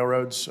other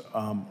railroads.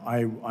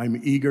 I'm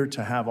eager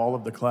to have all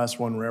of the Class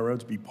 1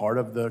 railroads be part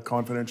of the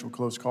confidential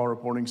close call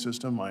reporting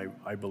system.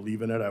 I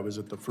believe in it. I was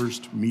at the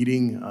first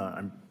meeting.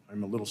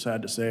 I'm a little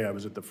sad to say I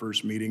was at the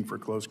first meeting for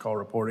close call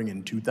reporting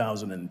in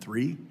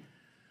 2003,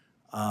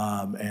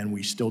 and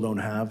we still don't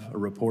have a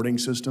reporting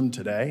system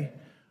today.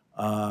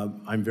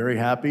 I'm very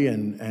happy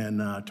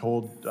and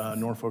told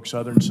Norfolk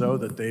Southern so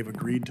that they've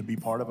agreed to be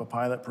part of a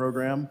pilot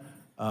program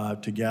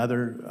to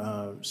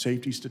gather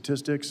safety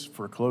statistics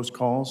for close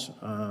calls.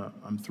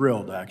 I'm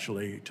thrilled,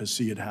 actually, to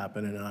see it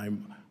happen,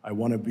 and I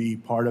want to be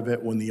part of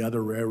it when the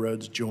other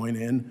railroads join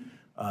in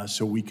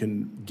so we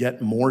can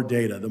get more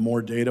data. The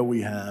more data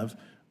we have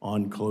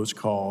on close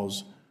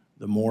calls,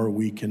 the more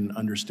we can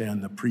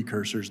understand the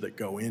precursors that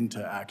go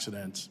into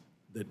accidents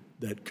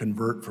that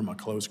convert from a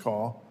close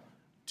call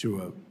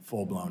to a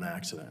full-blown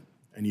accident.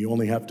 And you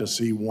only have to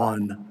see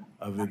one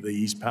of the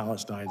East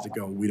Palestines to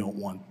go, we don't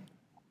want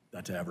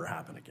that to ever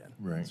happen again.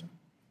 Right. Mr.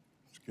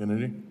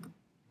 Kennedy?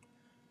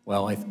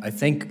 Well, I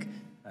think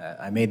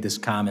I made this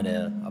comment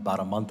about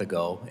a month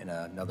ago in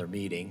another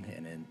meeting,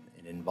 and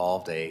it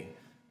involved a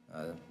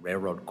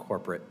railroad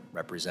corporate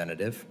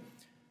representative.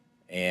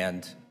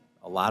 And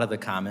a lot of the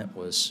comment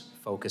was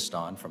focused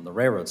on, from the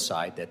railroad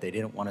side, that they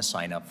didn't want to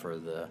sign up for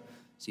the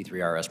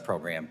C3RS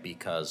program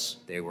because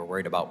they were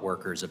worried about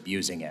workers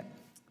abusing it.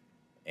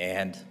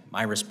 And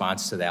my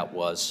response to that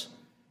was,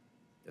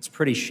 it's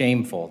pretty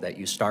shameful that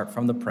you start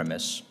from the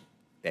premise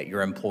that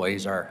your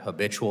employees are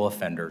habitual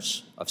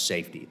offenders of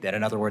safety. That,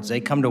 in other words,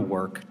 they come to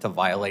work to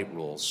violate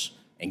rules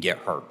and get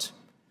hurt.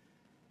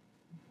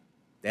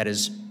 That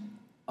is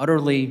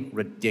utterly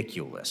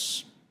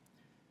ridiculous.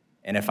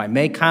 And if I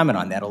may comment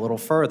on that a little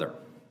further,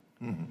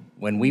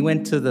 when we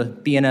went to the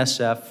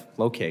BNSF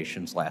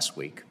locations last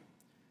week,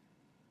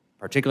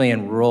 particularly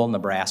in rural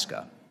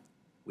Nebraska,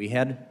 we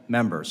had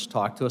members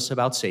talk to us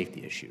about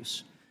safety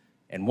issues.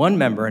 And one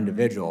member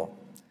individual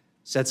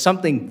said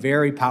something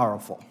very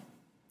powerful.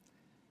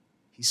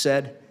 He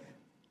said,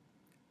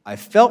 I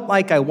felt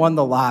like I won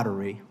the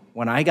lottery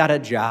when I got a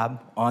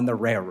job on the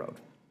railroad.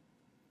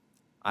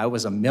 I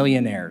was a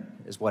millionaire,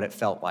 is what it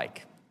felt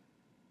like.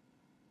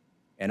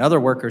 And other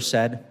workers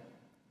said,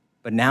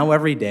 but now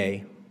every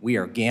day we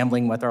are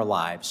gambling with our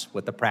lives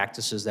with the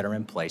practices that are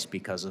in place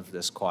because of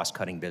this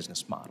cost-cutting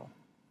business model.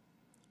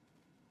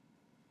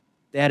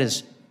 That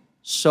is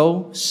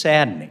so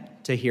saddening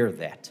to hear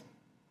that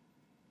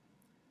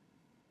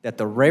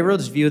the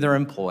railroads view their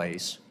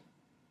employees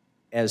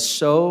as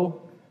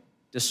so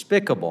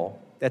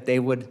despicable that they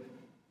would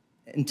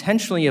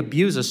intentionally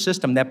abuse a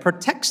system that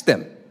protects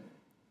them,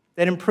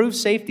 that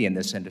improves safety in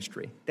this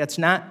industry. That's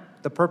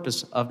not the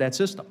purpose of that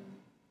system.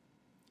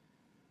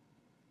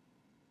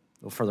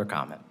 No further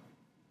comment.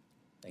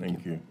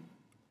 Thank you.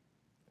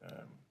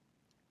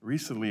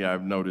 Recently,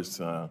 I've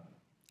noticed an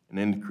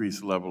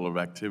increased level of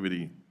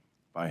activity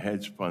by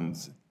hedge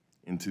funds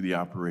into the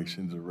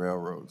operations of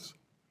railroads.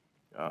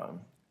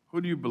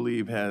 Who do you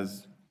believe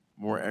has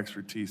more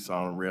expertise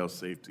on rail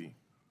safety?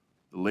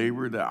 The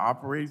labor that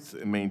operates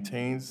and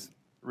maintains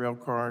rail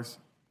cars,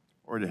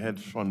 or the hedge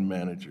fund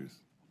managers?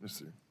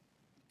 Mister,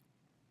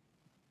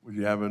 would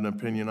you have an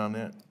opinion on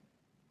that?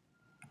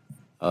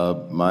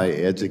 My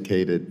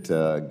educated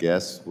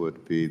guess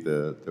would be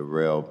the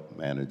rail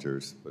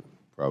managers, but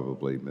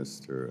probably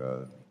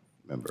Mr.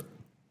 Member.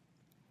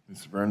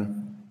 Mr.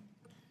 Vernon?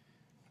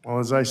 Well,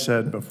 as I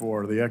said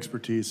before, the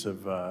expertise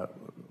of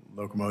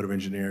locomotive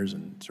engineers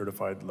and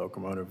certified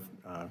locomotive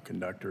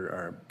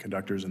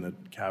conductors in the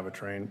CAVA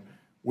train,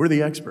 we're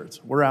the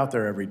experts. We're out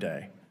there every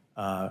day.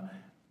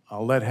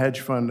 I'll let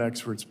hedge fund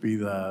experts be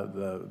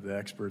the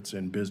experts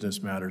in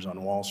business matters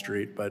on Wall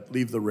Street, but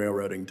leave the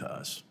railroading to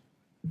us.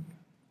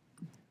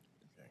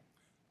 Okay.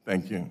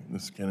 Thank you.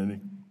 Ms. Kennedy?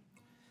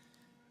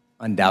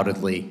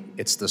 Undoubtedly,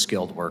 it's the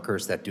skilled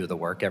workers that do the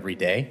work every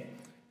day.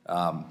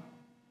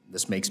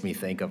 This makes me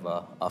think of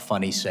a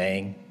funny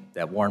saying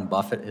that Warren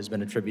Buffett has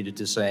been attributed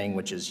to saying,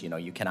 which is,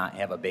 you cannot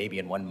have a baby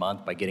in 1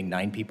 month by getting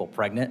 9 people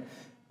pregnant.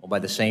 Well, by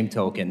the same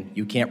token,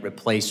 you can't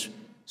replace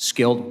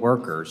skilled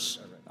workers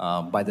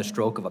by the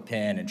stroke of a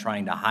pen and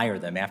trying to hire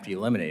them after you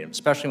eliminate them,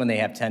 especially when they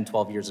have 10,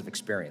 12 years of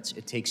experience.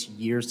 It takes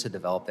years to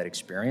develop that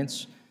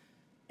experience,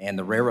 and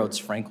the railroads,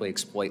 frankly,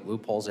 exploit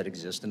loopholes that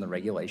exist in the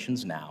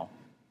regulations now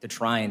to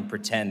try and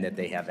pretend that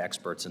they have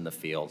experts in the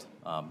field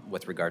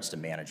with regards to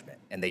management,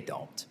 and they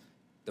don't.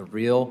 The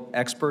real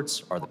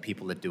experts are the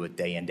people that do it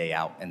day in, day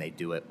out, and they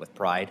do it with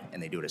pride,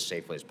 and they do it as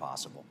safely as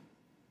possible.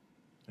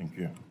 Thank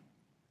you.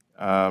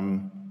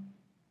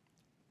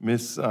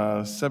 Ms.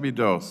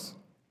 Sevidos,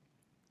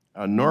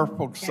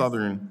 Norfolk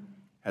Southern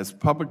has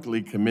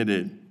publicly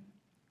committed,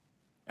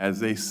 as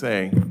they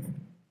say,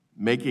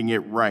 making it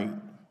right.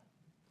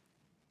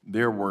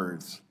 Their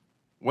words.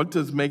 What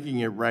does making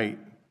it right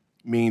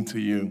mean to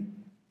you?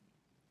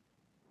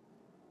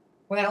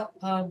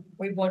 Well,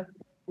 we would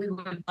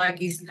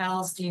like East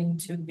Palestine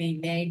to be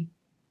made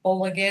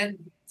whole again.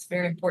 It's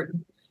very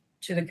important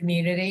to the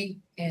community,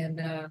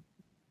 and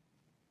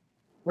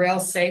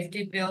rail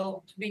safety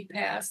bill to be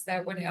passed,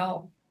 that would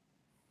help.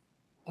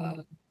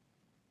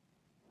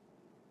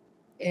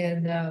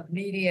 And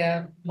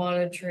media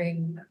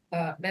monitoring,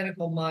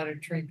 medical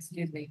monitoring,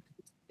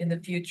 in the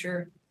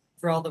future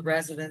for all the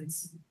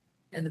residents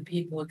and the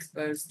people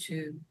exposed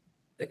to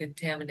the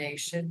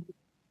contamination.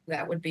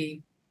 That would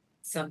be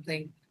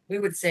something. We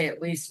would say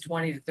at least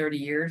 20 to 30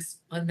 years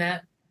on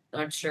that,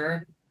 not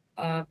sure.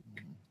 And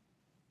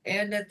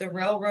that the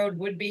railroad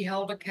would be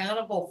held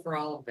accountable for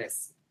all of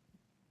this,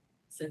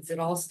 since it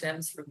all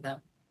stems from them.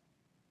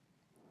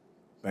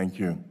 Thank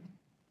you.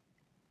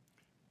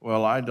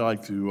 Well, I'd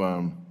like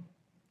to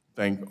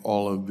thank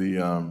all of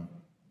the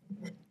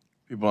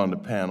people on the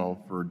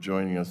panel for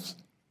joining us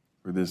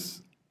for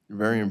this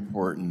very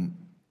important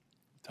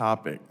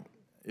topic.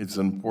 It's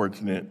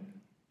unfortunate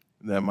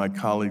that my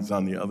colleagues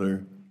on the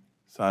other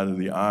side of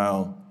the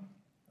aisle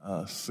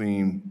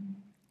seem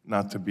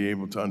not to be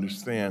able to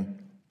understand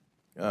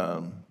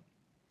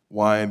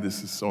why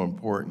this is so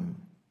important.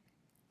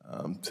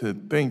 To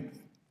think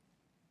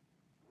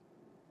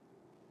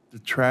the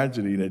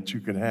tragedy that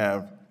you could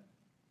have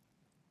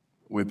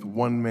with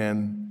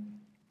one-man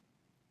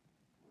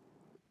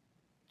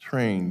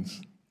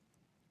trains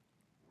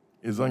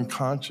is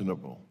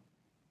unconscionable.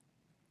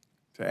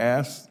 To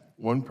ask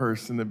one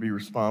person to be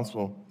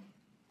responsible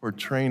for a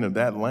train of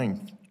that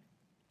length,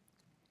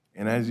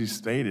 and as you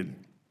stated,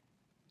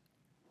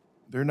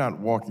 they're not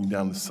walking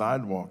down the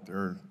sidewalk,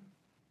 they're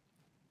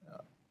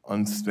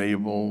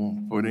unstable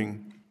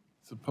footing.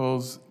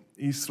 Suppose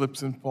he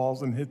slips and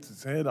falls and hits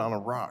his head on a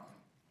rock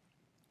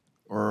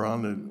or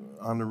on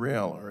the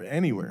rail or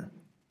anywhere,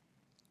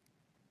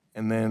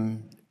 and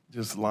then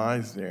just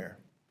lies there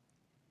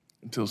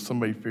until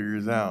somebody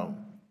figures out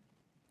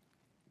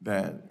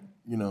that,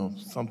 you know,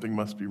 something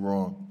must be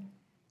wrong.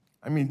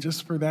 I mean,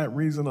 just for that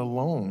reason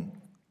alone,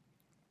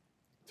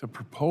 to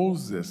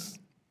propose this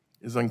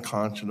is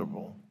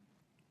unconscionable.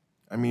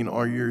 I mean,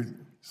 are your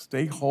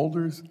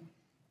stakeholders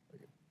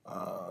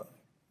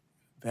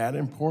that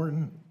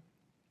important?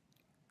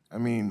 I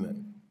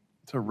mean,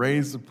 to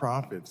raise the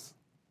profits.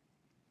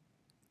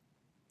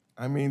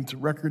 I mean, to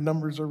record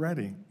numbers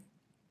already.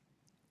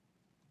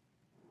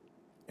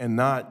 And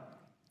not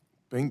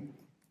think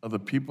of the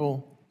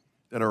people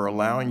that are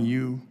allowing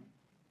you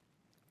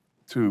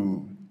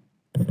to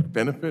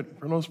benefit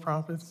from those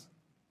profits?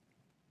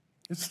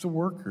 It's the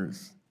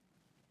workers.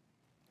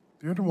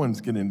 They're the ones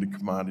getting the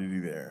commodity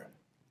there.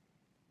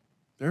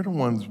 They're the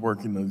ones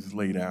working those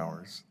late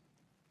hours.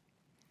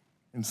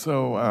 And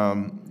so,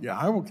 yeah,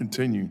 I will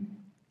continue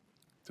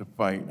to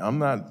fight. I'm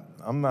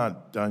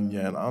not done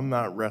yet. I'm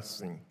not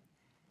resting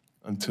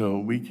until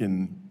we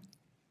can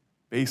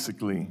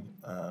basically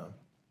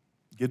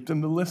get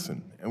them to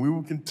listen. And we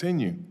will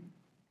continue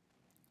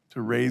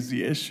to raise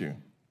the issue.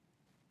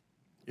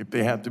 If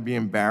they have to be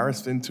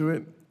embarrassed into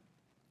it,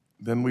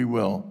 then we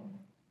will.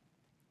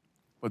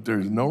 But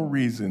there's no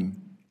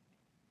reason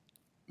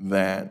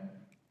that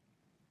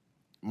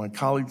my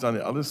colleagues on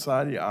the other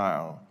side of the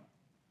aisle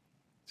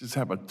just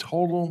have a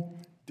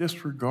total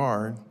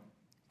disregard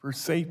for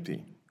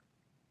safety,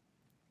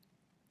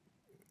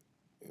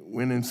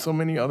 when in so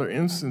many other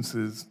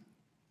instances,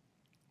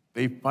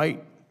 they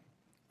fight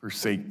for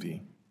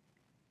safety.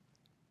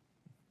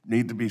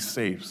 Need to be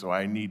safe, so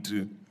I need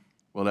to,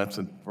 well, that's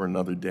for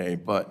another day,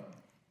 but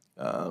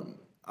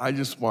I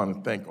just want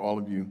to thank all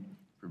of you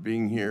for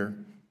being here.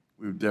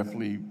 We'll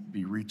definitely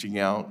be reaching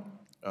out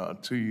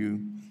to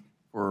you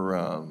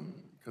for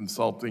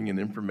consulting and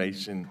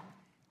information,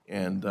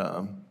 and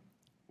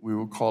we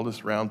will call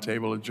this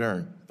roundtable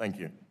adjourned. Thank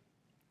you.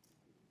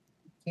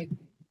 Thank you.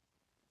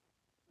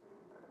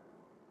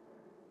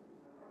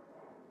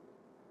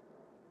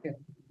 Good,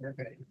 we're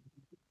good.